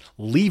Phillips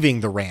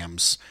leaving the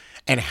Rams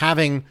and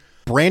having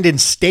Brandon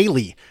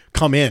Staley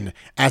come in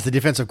as the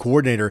defensive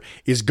coordinator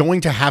is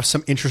going to have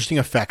some interesting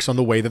effects on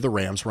the way that the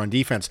Rams run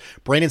defense.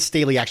 Brandon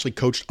Staley actually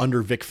coached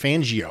under Vic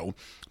Fangio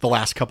the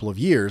last couple of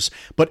years.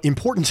 But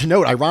important to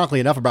note, ironically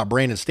enough, about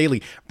Brandon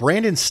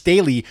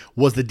Staley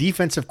was the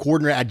defensive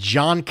coordinator at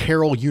John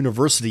Carroll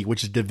University,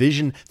 which is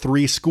Division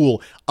III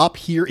school up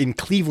here in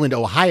Cleveland,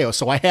 Ohio.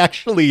 So I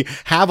actually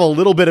have a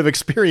little bit of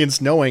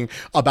experience knowing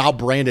about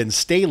Brandon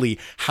Staley.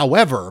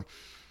 However,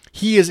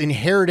 he is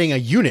inheriting a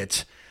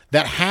unit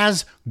that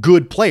has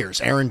good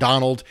players. Aaron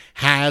Donald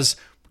has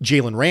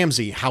Jalen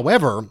Ramsey.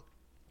 However,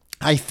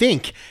 I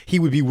think he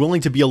would be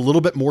willing to be a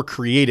little bit more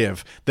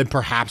creative than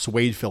perhaps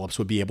Wade Phillips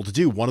would be able to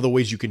do. One of the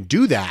ways you can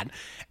do that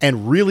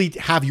and really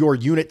have your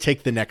unit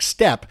take the next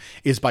step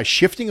is by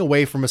shifting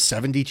away from a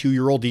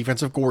 72-year-old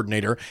defensive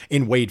coordinator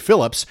in Wade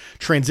Phillips,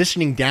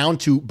 transitioning down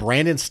to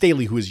Brandon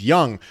Staley, who is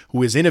young,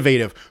 who is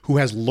innovative, who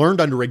has learned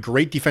under a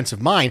great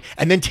defensive mind,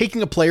 and then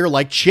taking a player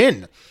like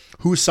Chinn,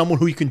 who's someone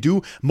who you can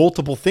do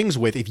multiple things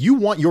with. If you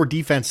want your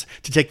defense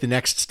to take the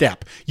next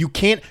step, you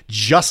can't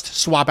just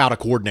swap out a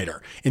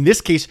coordinator. In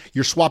this case,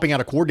 you're swapping out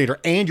a coordinator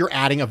and you're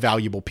adding a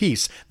valuable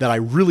piece that I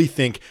really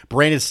think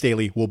Brandon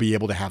Staley will be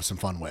able to have some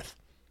fun with.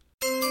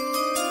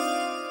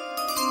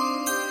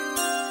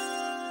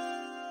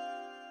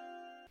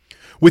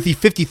 With the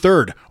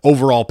 53rd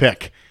overall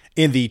pick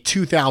in the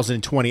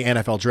 2020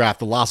 NFL Draft,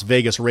 the Las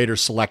Vegas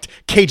Raiders select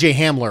KJ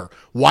Hamler,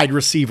 wide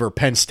receiver,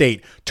 Penn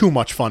State. Too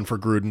much fun for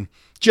Gruden.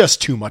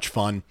 Just too much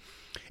fun.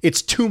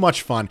 It's too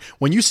much fun.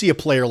 When you see a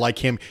player like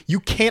him,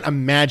 you can't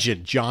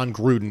imagine John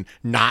Gruden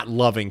not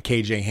loving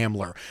KJ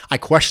Hamler. I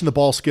question the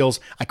ball skills.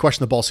 I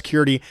question the ball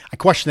security. I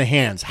question the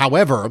hands.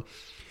 However,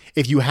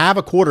 if you have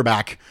a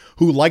quarterback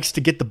who likes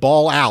to get the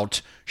ball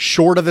out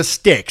short of the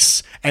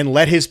sticks and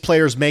let his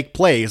players make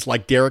plays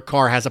like Derek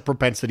Carr has a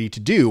propensity to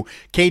do,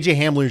 KJ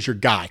Hamler is your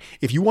guy.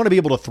 If you want to be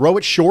able to throw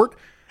it short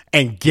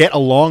and get a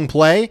long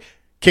play,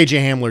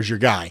 KJ Hamler's your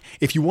guy.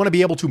 If you want to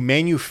be able to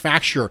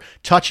manufacture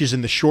touches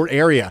in the short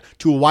area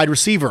to a wide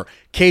receiver,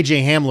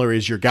 KJ Hamler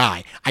is your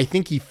guy. I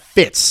think he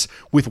fits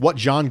with what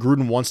John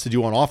Gruden wants to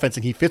do on offense,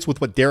 and he fits with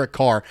what Derek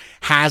Carr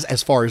has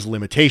as far as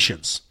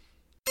limitations.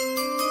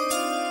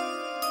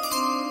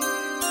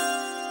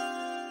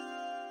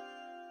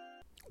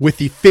 With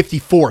the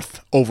 54th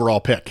overall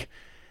pick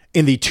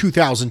in the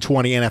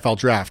 2020 NFL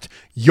Draft,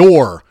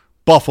 your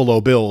Buffalo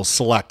Bills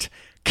select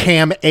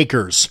Cam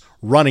Akers,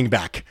 running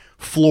back,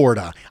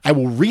 Florida. I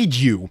will read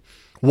you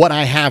what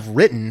I have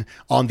written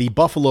on the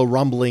Buffalo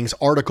Rumblings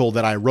article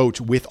that I wrote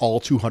with all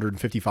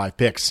 255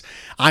 picks.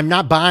 I'm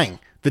not buying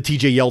the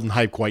TJ Yeldon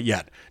hype quite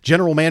yet.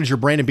 General Manager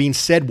Brandon Beane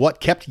said what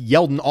kept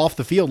Yeldon off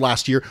the field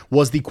last year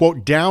was the,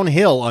 quote,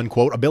 downhill,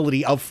 unquote,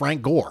 ability of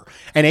Frank Gore.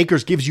 And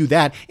Akers gives you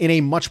that in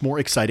a much more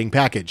exciting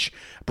package.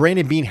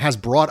 Brandon Beane has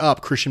brought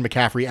up Christian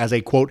McCaffrey as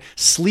a, quote,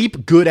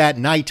 sleep good at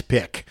night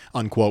pick,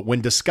 unquote,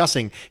 when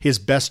discussing his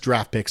best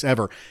draft picks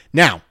ever.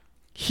 Now,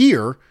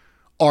 here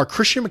are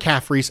Christian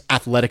McCaffrey's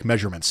athletic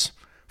measurements.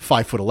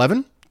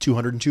 5'11",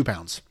 202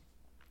 pounds.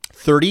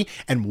 30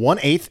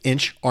 1/8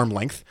 inch arm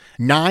length,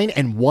 9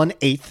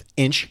 1/8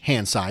 inch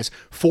hand size,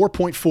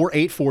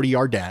 4.48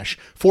 40-yard dash,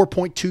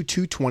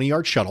 4.22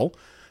 20-yard shuttle,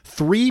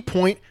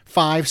 3.57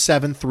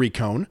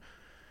 3-cone,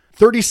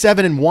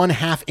 37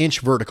 1/2 inch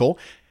vertical,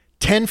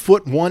 10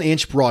 foot 1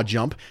 inch broad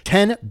jump,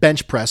 10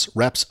 bench press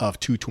reps of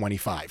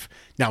 225.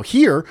 Now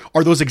here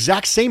are those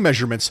exact same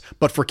measurements,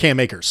 but for Cam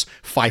Akers.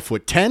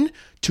 5'10",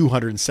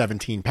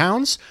 217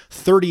 pounds,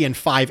 30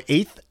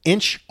 5/8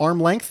 inch arm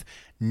length,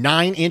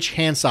 9-inch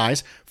hand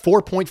size,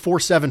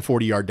 4.47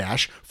 40-yard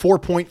dash,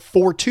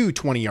 4.42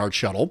 20-yard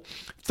shuttle,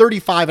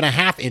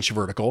 35.5-inch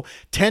vertical,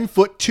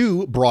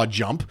 10'2" broad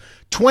jump,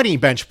 20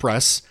 bench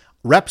press,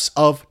 reps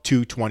of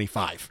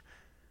 225.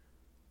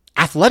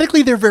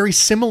 Athletically, they're very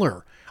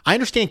similar. I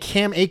understand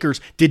Cam Akers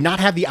did not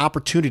have the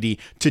opportunity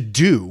to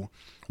do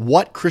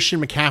what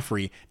Christian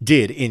McCaffrey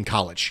did in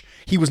college.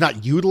 He was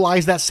not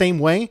utilized that same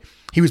way.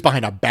 He was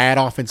behind a bad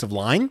offensive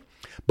line,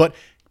 but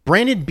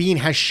Brandon Beane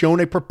has shown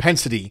a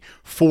propensity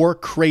for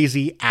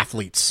crazy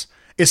athletes,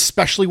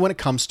 especially when it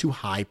comes to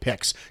high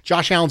picks.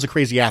 Josh Allen's a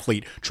crazy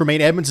athlete. Tremaine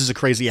Edmonds is a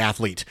crazy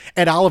athlete.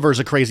 Ed Oliver's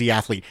a crazy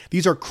athlete.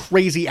 These are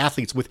crazy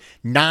athletes with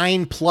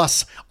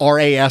 9+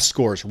 RAS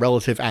scores,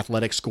 relative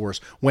athletic scores,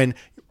 when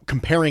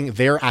comparing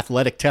their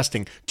athletic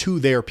testing to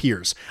their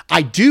peers.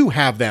 I do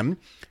have them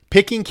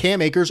picking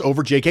Cam Akers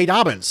over J.K.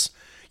 Dobbins.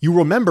 You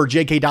remember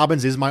J.K.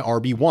 Dobbins is my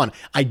RB1.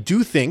 I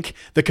do think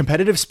the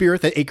competitive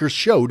spirit that Akers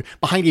showed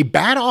behind a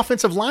bad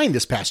offensive line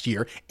this past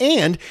year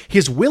and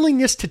his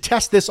willingness to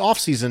test this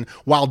offseason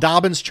while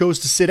Dobbins chose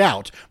to sit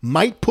out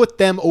might put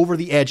them over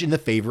the edge in the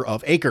favor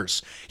of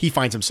Akers. He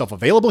finds himself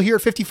available here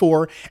at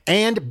 54,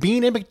 and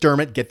Beane and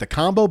McDermott get the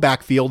combo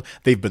backfield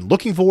they've been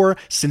looking for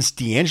since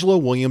D'Angelo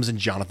Williams and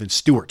Jonathan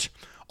Stewart.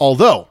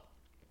 Although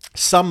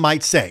some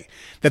might say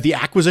that the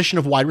acquisition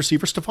of wide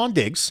receiver Stephon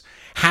Diggs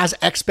has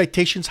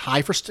expectations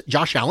high for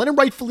Josh Allen, and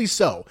rightfully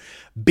so.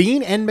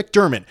 Beane and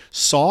McDermott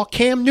saw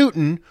Cam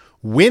Newton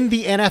win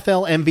the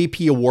NFL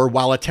MVP award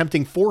while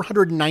attempting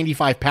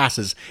 495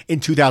 passes in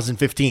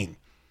 2015.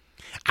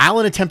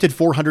 Allen attempted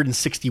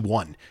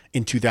 461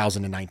 in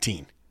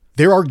 2019.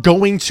 There are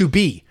going to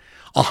be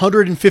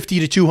 150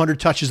 to 200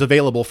 touches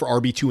available for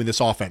RB2 in this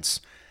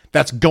offense.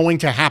 That's going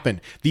to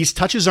happen. These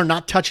touches are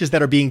not touches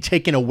that are being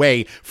taken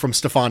away from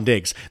Stephon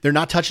Diggs. They're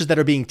not touches that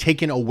are being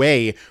taken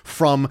away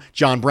from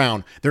John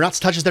Brown. They're not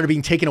touches that are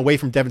being taken away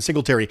from Devin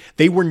Singletary.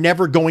 They were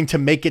never going to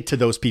make it to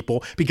those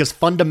people because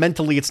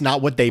fundamentally it's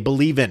not what they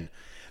believe in.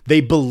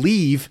 They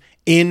believe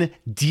in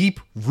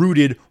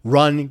deep-rooted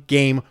run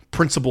game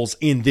principles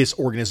in this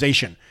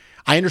organization.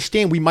 I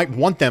understand we might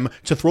want them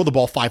to throw the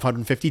ball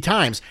 550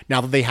 times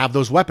now that they have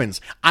those weapons.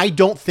 I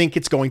don't think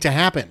it's going to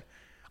happen.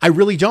 I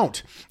really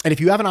don't. And if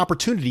you have an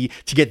opportunity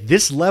to get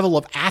this level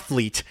of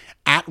athlete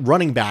at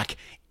running back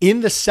in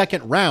the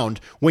second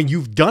round, when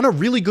you've done a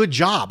really good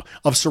job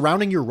of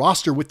surrounding your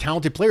roster with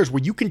talented players,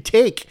 where you can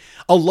take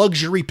a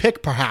luxury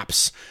pick,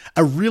 perhaps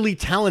a really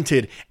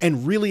talented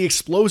and really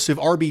explosive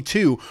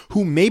RB2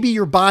 who maybe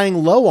you're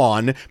buying low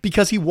on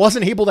because he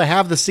wasn't able to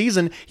have the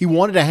season he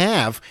wanted to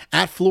have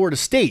at Florida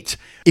State.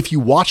 If you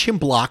watch him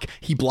block,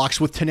 he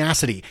blocks with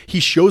tenacity. He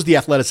shows the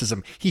athleticism.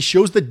 He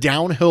shows the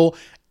downhill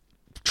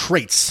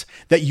traits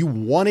that you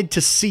wanted to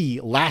see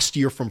last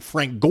year from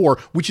Frank Gore,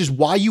 which is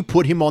why you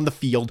put him on the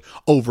field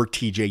over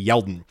TJ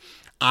Yeldon.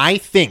 I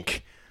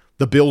think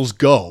the Bills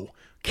go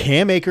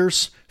Cam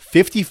Akers,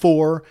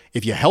 54.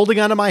 If you held a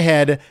gun to my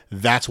head,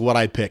 that's what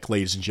I'd pick,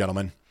 ladies and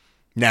gentlemen.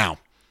 Now,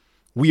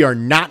 we are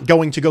not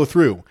going to go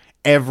through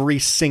every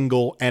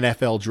single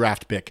NFL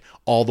draft pick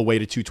all the way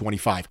to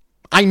 225.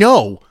 I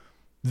know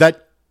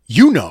that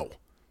you know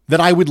that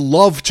I would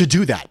love to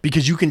do that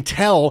because you can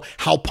tell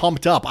how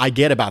pumped up I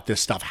get about this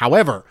stuff.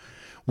 However,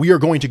 we are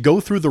going to go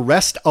through the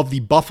rest of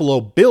the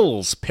Buffalo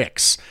Bills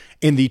picks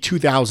in the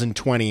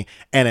 2020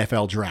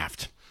 NFL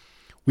Draft.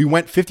 We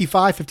went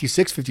 55,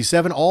 56,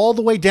 57, all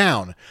the way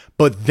down.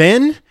 But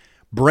then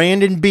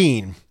Brandon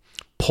Beane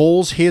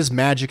pulls his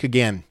magic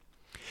again.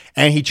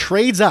 and he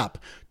trades up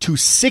to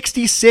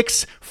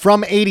 66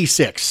 from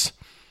 86,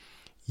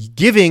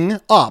 giving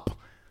up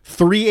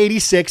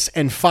 386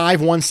 and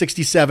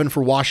 167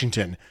 for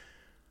Washington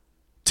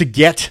to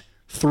get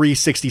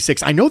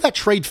 366. I know that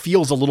trade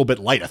feels a little bit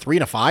light, a 3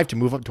 and a 5 to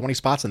move up 20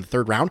 spots in the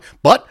third round,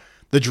 but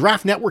the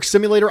Draft Network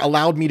simulator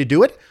allowed me to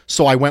do it,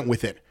 so I went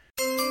with it.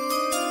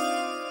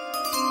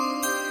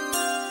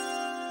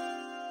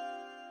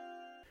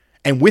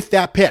 And with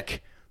that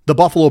pick, the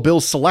Buffalo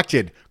Bills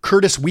selected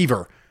Curtis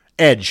Weaver,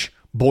 edge,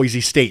 Boise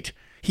State.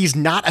 He's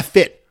not a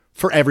fit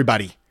for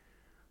everybody.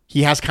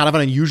 He has kind of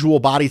an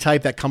unusual body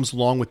type that comes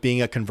along with being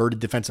a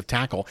converted defensive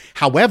tackle.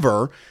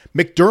 However,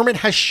 McDermott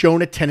has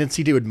shown a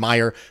tendency to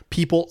admire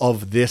people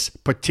of this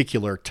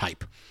particular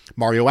type.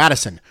 Mario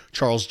Addison,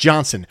 Charles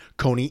Johnson,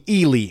 Coney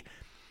Ely.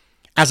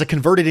 As a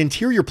converted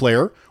interior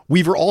player,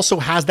 Weaver also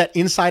has that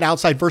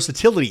inside-outside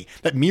versatility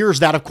that mirrors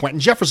that of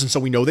Quentin Jefferson, so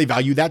we know they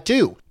value that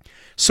too.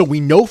 So we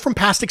know from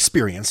past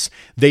experience,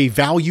 they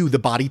value the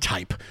body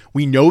type.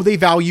 We know they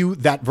value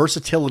that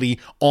versatility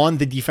on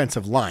the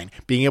defensive line.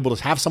 Being able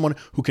to have someone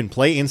who can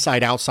play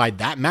inside, outside,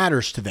 that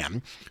matters to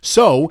them.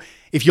 So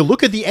if you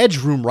look at the edge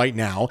room right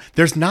now,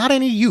 there's not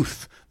any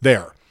youth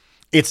there.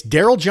 It's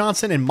Darryl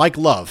Johnson and Mike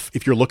Love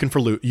if you're looking for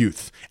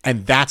youth.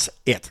 And that's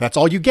it. That's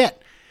all you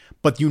get.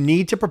 But you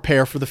need to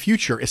prepare for the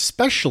future,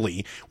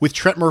 especially with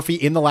Trent Murphy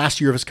in the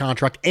last year of his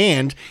contract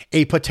and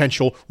a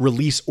potential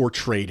release or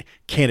trade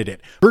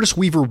candidate. Curtis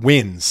Weaver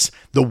wins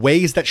the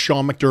ways that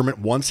Sean McDermott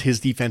wants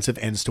his defensive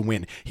ends to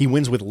win. He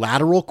wins with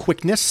lateral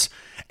quickness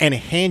and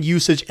hand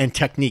usage and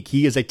technique.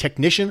 He is a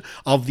technician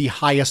of the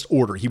highest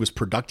order. He was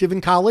productive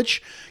in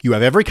college. You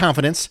have every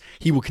confidence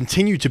he will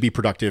continue to be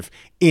productive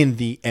in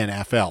the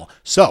NFL.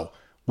 So,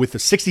 with the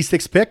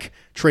 66th pick,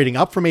 trading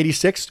up from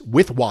 86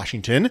 with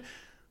Washington,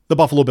 the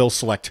Buffalo Bills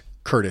select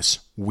Curtis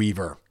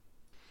Weaver.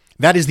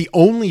 That is the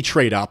only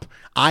trade up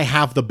I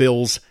have the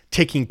Bills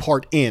taking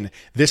part in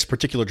this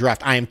particular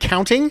draft. I am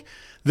counting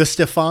the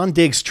Stephon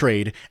Diggs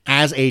trade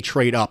as a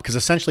trade up because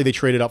essentially they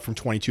traded up from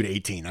 22 to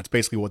 18. That's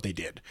basically what they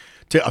did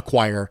to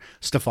acquire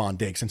Stephon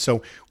Diggs. And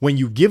so when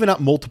you've given up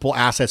multiple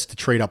assets to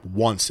trade up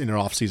once in an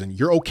offseason,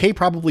 you're okay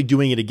probably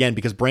doing it again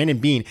because Brandon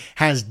Beane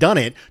has done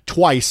it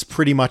twice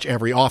pretty much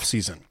every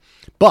offseason.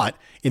 But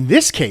in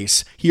this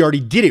case, he already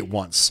did it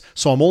once,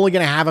 so I'm only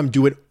going to have him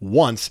do it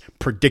once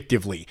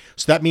predictively.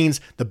 So that means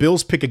the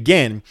Bills pick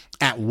again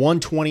at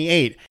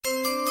 128.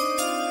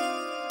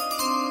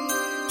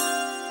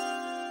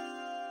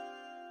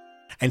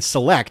 And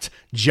select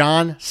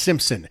John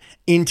Simpson,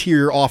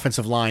 interior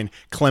offensive line,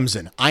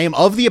 Clemson. I am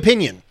of the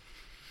opinion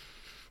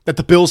that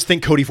the Bills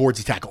think Cody Ford's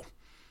a tackle.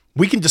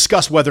 We can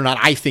discuss whether or not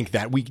I think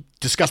that. We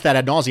discussed that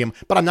ad nauseum,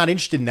 but I'm not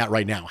interested in that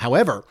right now.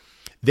 However,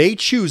 they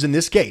choose, in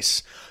this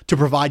case, to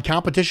provide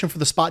competition for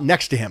the spot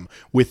next to him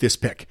with this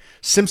pick.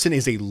 Simpson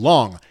is a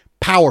long,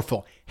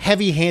 powerful,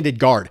 heavy-handed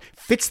guard.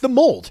 Fits the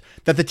mold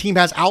that the team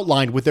has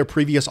outlined with their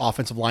previous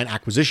offensive line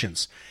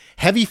acquisitions.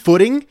 Heavy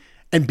footing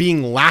and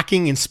being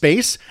lacking in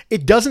space,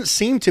 it doesn't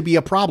seem to be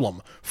a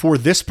problem for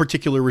this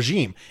particular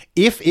regime.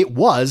 If it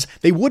was,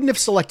 they wouldn't have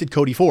selected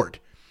Cody Ford.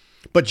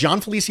 But John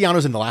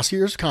Feliciano's in the last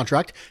year's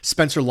contract.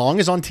 Spencer Long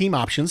is on team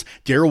options.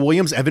 Darrell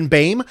Williams, Evan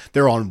Boehm,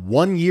 they're on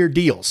one-year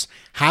deals.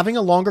 Having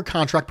a longer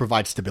contract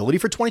provides stability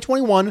for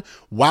 2021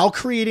 while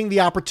creating the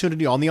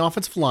opportunity on the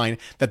offensive line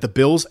that the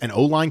Bills and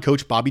O-line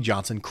coach Bobby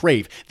Johnson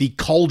crave. The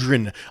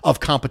cauldron of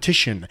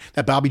competition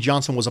that Bobby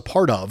Johnson was a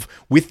part of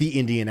with the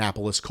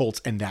Indianapolis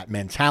Colts and that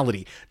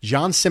mentality.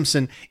 John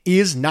Simpson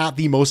is not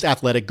the most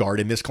athletic guard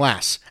in this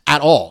class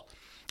at all.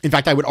 In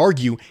fact, I would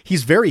argue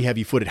he's very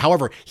heavy-footed.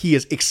 However, he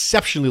is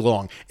exceptionally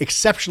long,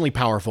 exceptionally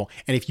powerful.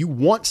 And if you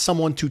want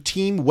someone to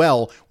team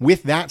well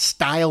with that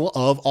style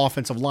of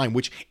offensive line,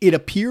 which it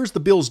appears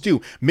the Bills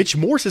do, Mitch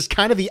Morse is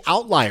kind of the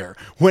outlier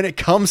when it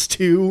comes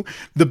to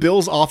the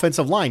Bills'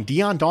 offensive line.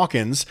 Deion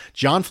Dawkins,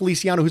 John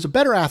Feliciano, who's a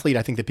better athlete,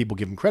 I think, that people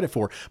give him credit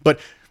for. But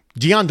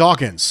Deion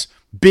Dawkins,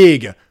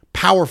 big,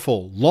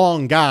 powerful,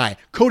 long guy.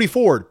 Cody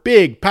Ford,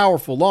 big,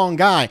 powerful, long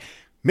guy.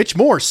 Mitch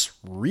Morse,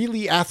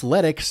 really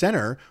athletic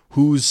center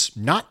who's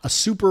not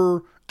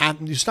super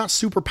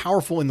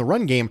powerful in the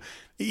run game.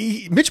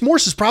 Mitch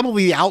Morse is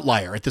probably the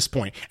outlier at this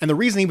point. And the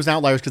reason he was an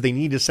outlier is because they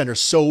needed a center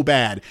so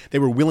bad, they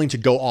were willing to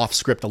go off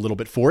script a little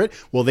bit for it.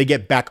 Well, they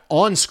get back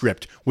on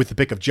script with the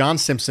pick of John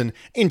Simpson,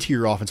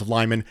 interior offensive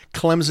lineman,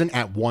 Clemson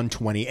at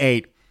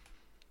 128.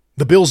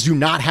 The Bills do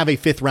not have a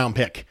 5th round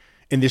pick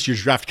in this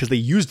year's draft because they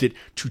used it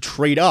to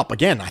trade up.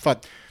 Again, I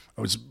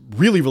was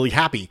really, really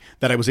happy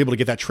that I was able to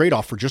get that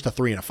trade-off for just a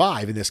 3 and a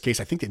 5. In this case,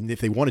 I think that if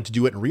they wanted to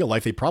do it in real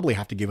life, they probably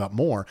have to give up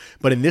more.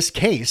 But in this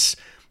case,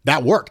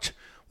 that worked,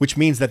 which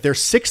means that their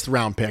 6th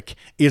round pick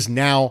is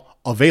now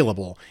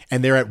available.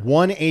 And they're at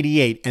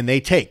 188, and they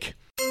take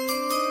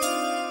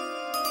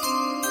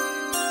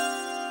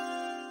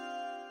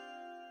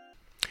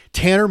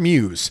Tanner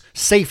Muse,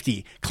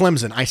 safety,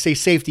 Clemson. I say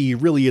safety, he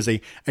really is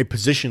a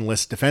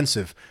positionless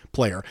defensive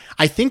player.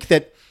 I think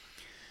that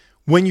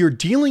When you're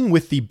dealing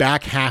with the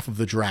back half of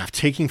the draft,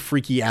 taking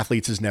freaky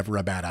athletes is never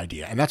a bad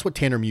idea. And that's what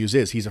Tanner Muse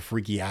is. He's a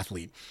freaky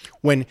athlete.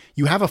 When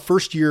you have a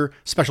first-year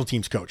special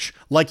teams coach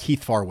like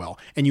Heath Farwell,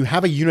 and you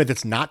have a unit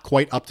that's not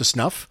quite up to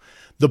snuff,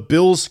 the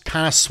Bills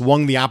kind of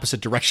swung the opposite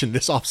direction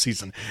this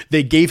offseason.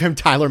 They gave him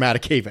Tyler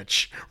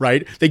Matakevich,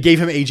 right? They gave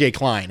him AJ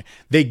Klein.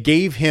 They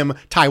gave him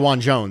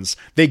Tywan Jones.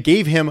 They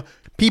gave him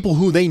people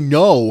who they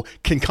know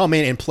can come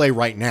in and play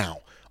right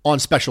now on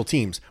special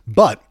teams.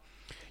 But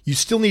you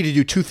still need to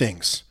do two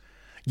things.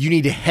 You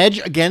need to hedge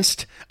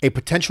against a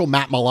potential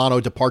Matt Milano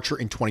departure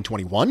in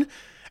 2021.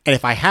 And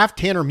if I have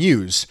Tanner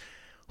Muse,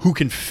 who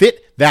can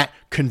fit that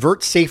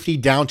convert safety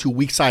down to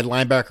weak side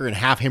linebacker and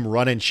have him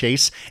run and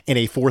chase in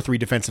a 4-3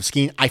 defensive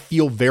scheme, I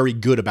feel very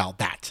good about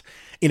that.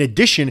 In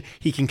addition,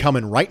 he can come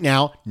in right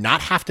now,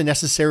 not have to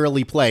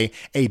necessarily play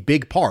a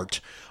big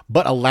part,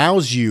 but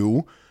allows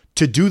you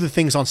to do the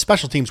things on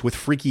special teams with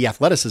freaky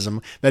athleticism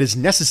that is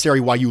necessary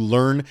while you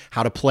learn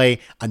how to play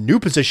a new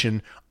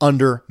position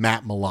under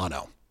Matt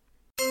Milano.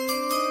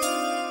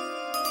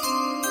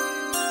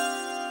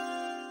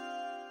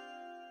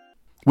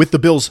 With the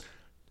Bills'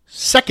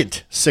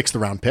 second 6th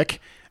round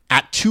pick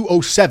at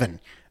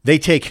 207, they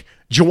take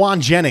Jawan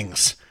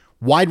Jennings,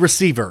 wide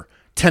receiver,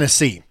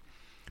 Tennessee.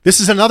 This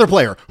is another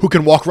player who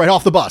can walk right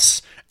off the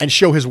bus and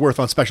show his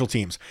worth on special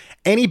teams.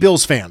 Any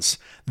Bills fans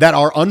that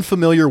are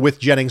unfamiliar with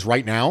Jennings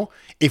right now,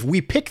 if we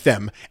pick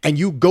them and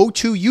you go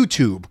to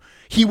YouTube,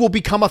 he will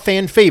become a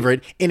fan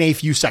favorite in a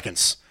few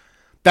seconds.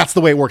 That's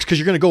the way it works, because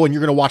you're going to go and you're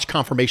going to watch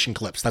confirmation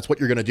clips. That's what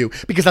you're going to do,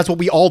 because that's what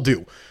we all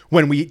do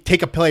when we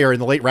take a player in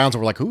the late rounds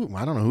and we're like, ooh,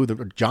 I don't know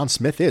who John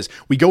Smith is.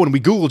 We go and we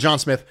Google John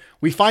Smith.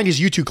 We find his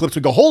YouTube clips.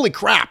 We go, holy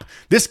crap,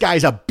 this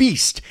guy's a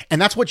beast.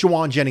 And that's what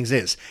Jawan Jennings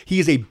is. He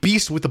is a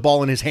beast with the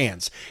ball in his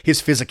hands.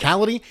 His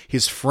physicality,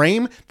 his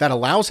frame, that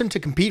allows him to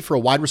compete for a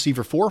wide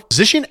receiver 4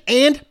 position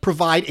and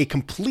provide a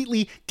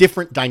completely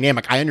different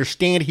dynamic. I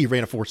understand he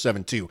ran a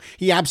 4.72.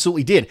 He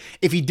absolutely did.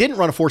 If he didn't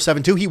run a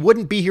 4.72, he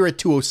wouldn't be here at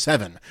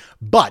 207.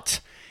 But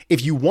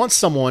if you want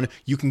someone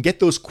you can get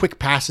those quick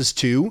passes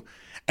to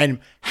and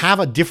have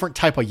a different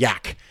type of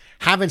yak,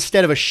 have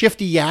instead of a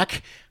shifty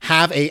yak,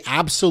 have a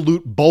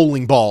absolute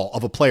bowling ball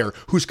of a player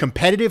whose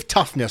competitive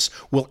toughness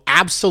will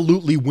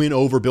absolutely win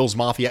over Bills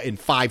Mafia in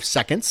 5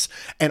 seconds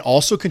and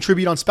also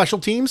contribute on special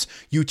teams,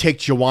 you take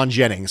Jawan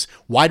Jennings,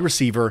 wide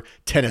receiver,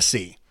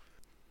 Tennessee.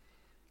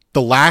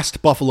 The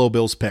last Buffalo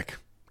Bills pick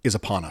is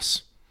upon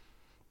us.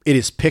 It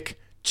is pick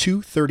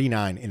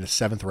 239 in the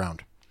 7th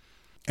round.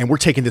 And we're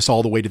taking this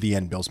all the way to the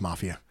end, Bills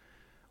Mafia.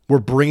 We're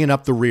bringing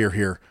up the rear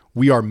here.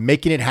 We are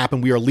making it happen.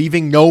 We are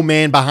leaving no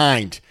man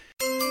behind.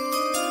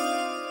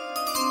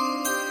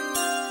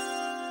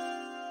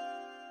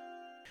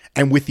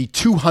 And with the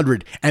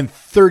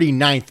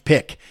 239th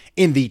pick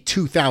in the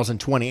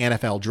 2020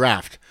 NFL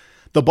Draft,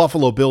 the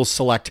Buffalo Bills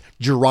select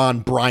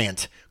Jerron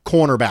Bryant,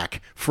 cornerback,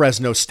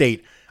 Fresno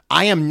State.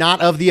 I am not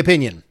of the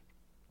opinion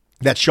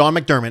that Sean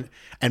McDermott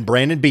and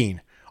Brandon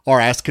Beane are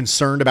as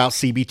concerned about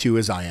CB2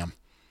 as I am.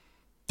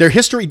 Their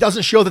history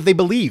doesn't show that they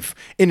believe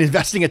in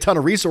investing a ton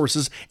of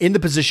resources in the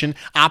position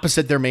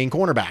opposite their main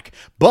cornerback.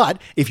 But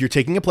if you're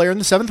taking a player in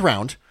the 7th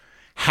round,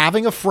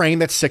 having a frame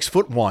that's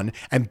 6'1"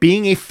 and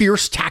being a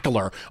fierce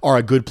tackler are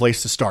a good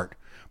place to start.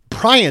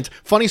 Bryant,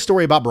 funny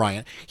story about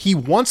Bryant, he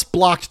once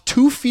blocked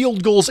 2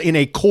 field goals in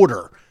a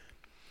quarter.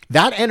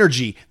 That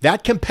energy,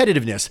 that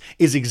competitiveness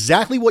is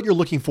exactly what you're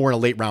looking for in a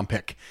late round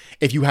pick.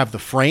 If you have the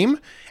frame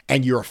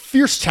and you're a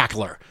fierce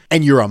tackler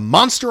and you're a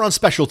monster on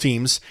special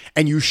teams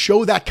and you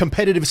show that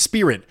competitive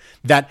spirit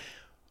that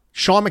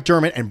Sean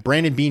McDermott and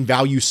Brandon Beane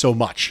value so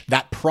much,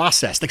 that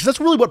process, because that's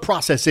really what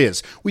process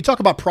is. We talk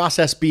about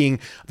process being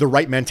the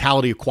right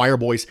mentality of choir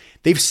boys.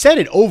 They've said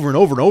it over and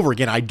over and over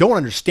again. I don't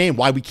understand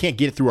why we can't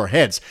get it through our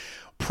heads.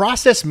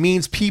 Process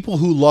means people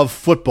who love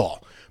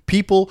football.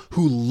 People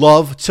who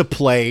love to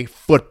play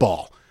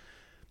football.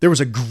 There was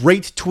a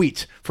great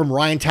tweet from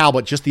Ryan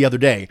Talbot just the other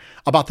day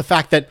about the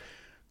fact that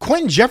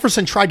Quentin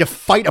Jefferson tried to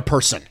fight a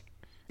person.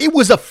 It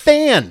was a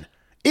fan.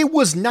 It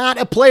was not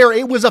a player.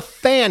 It was a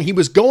fan. He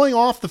was going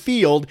off the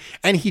field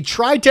and he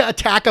tried to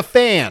attack a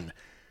fan.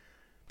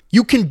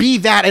 You can be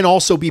that and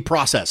also be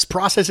process.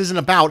 Process isn't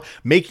about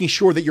making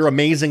sure that you're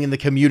amazing in the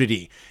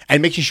community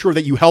and making sure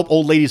that you help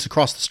old ladies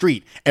across the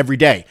street every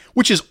day,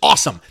 which is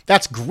awesome.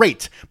 That's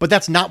great, but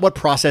that's not what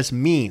process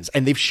means.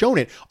 And they've shown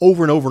it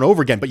over and over and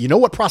over again. But you know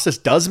what process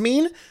does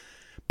mean?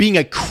 Being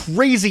a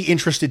crazy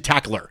interested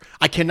tackler.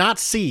 I cannot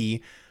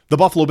see the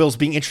Buffalo Bills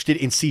being interested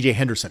in CJ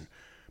Henderson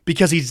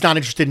because he's not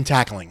interested in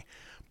tackling.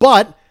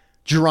 But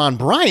Jerron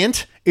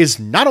Bryant is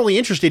not only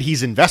interested,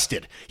 he's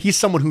invested. He's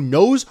someone who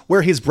knows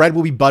where his bread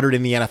will be buttered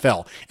in the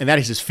NFL, and that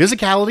is his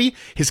physicality,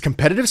 his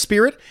competitive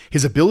spirit,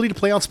 his ability to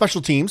play on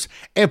special teams,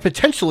 and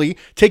potentially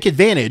take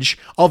advantage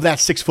of that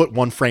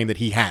 6'1" frame that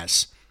he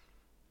has.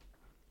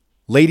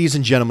 Ladies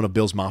and gentlemen of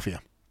Bills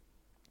Mafia,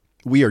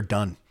 we are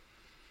done.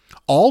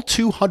 All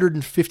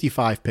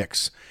 255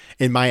 picks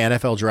in my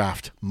NFL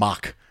draft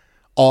mock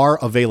are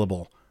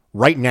available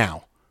right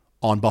now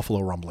on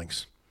Buffalo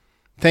Rumblings.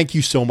 Thank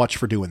you so much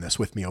for doing this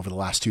with me over the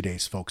last 2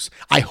 days, folks.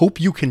 I hope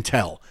you can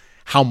tell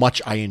how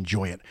much I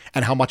enjoy it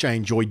and how much I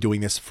enjoy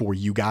doing this for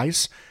you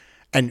guys.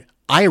 And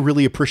I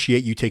really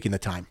appreciate you taking the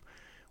time.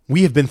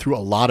 We have been through a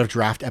lot of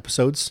draft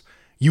episodes.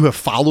 You have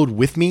followed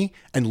with me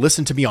and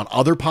listened to me on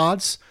other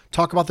pods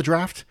talk about the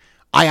draft.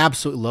 I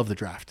absolutely love the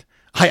draft.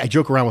 I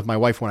joke around with my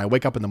wife when I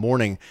wake up in the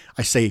morning,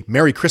 I say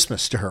Merry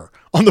Christmas to her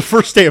on the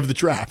first day of the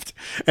draft.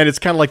 And it's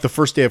kind of like the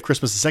first day of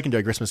Christmas, the second day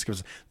of Christmas,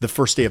 because the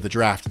first day of the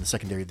draft and the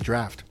second day of the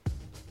draft.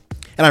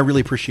 And I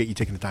really appreciate you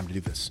taking the time to do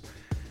this.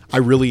 I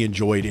really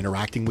enjoyed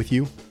interacting with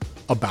you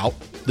about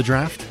the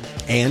draft,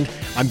 and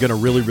I'm going to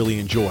really, really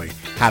enjoy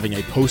having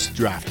a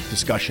post-draft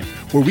discussion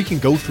where we can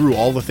go through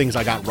all the things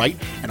I got right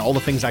and all the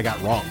things I got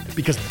wrong,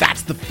 because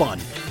that's the fun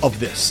of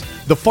this.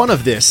 The fun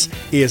of this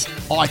is,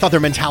 I thought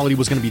their mentality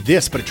was going to be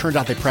this, but it turned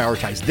out they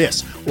prioritized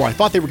this, or I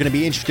thought they were going to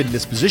be interested in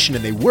this position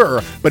and they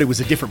were, but it was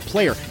a different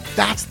player.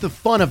 That's the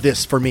fun of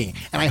this for me,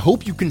 and I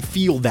hope you can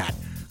feel that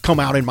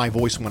come out in my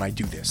voice when I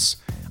do this.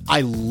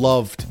 I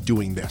loved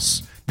doing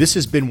this. This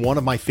has been one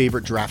of my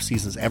favorite draft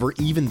seasons ever,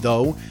 even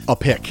though a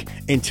pick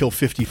until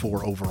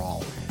 54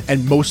 overall.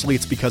 And mostly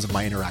it's because of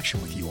my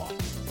interaction with you all.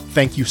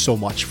 Thank you so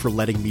much for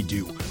letting me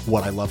do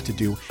what I love to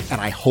do,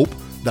 and I hope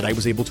that I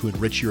was able to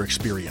enrich your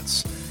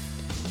experience.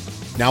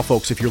 Now,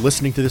 folks, if you're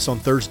listening to this on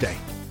Thursday,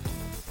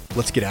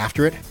 let's get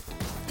after it,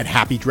 and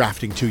happy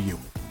drafting to you.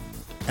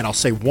 And I'll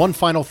say one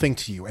final thing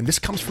to you, and this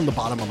comes from the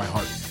bottom of my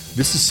heart.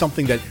 This is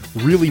something that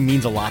really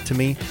means a lot to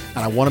me, and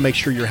I want to make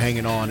sure you're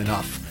hanging on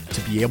enough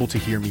to be able to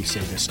hear me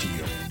say this to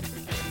you.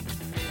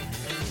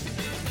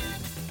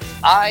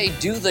 I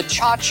do the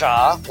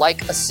cha-cha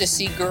like a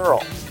sissy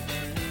girl.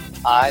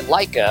 I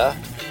like-a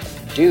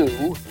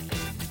do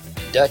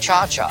the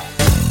cha-cha.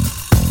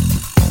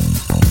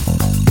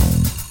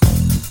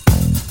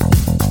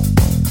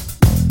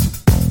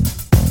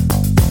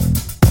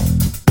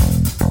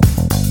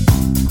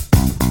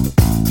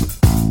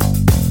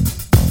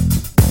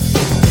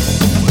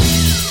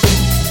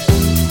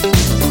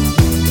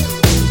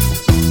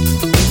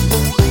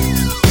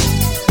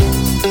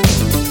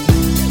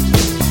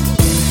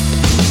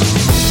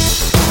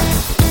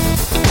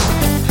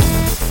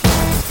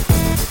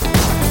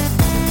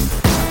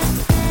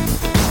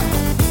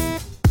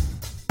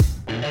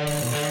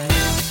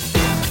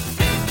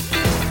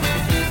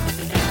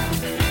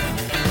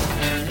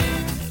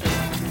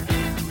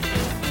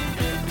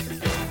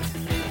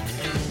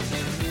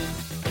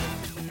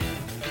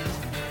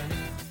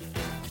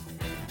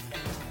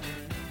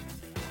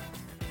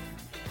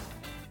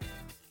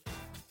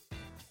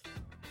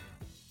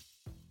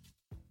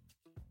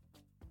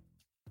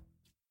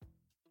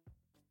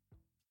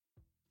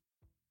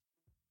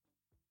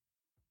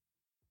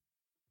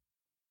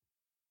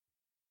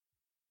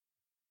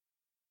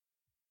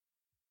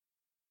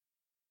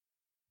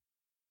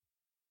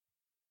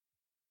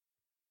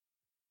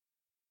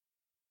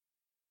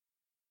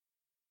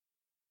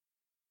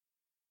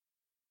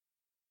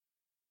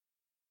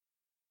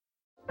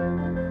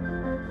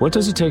 What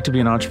does it take to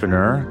be an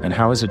entrepreneur, and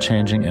how is it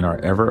changing in our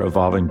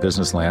ever-evolving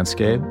business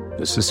landscape?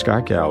 This is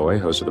Scott Galloway,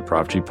 host of the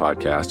Prop G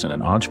podcast and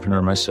an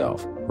entrepreneur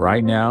myself.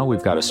 Right now,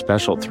 we've got a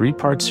special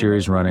 3-part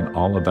series running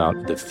all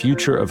about the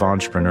future of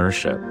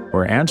entrepreneurship.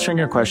 We're answering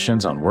your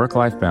questions on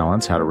work-life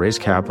balance, how to raise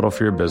capital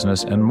for your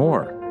business, and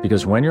more.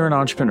 Because when you're an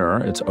entrepreneur,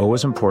 it's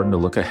always important to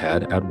look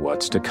ahead at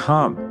what's to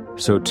come.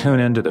 So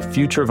tune in to the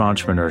Future of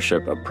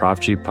Entrepreneurship, a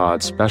Prop G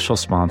pod special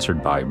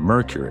sponsored by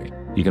Mercury.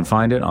 You can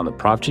find it on the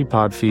Prop G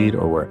pod feed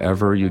or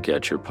wherever you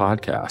get your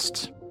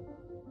podcasts.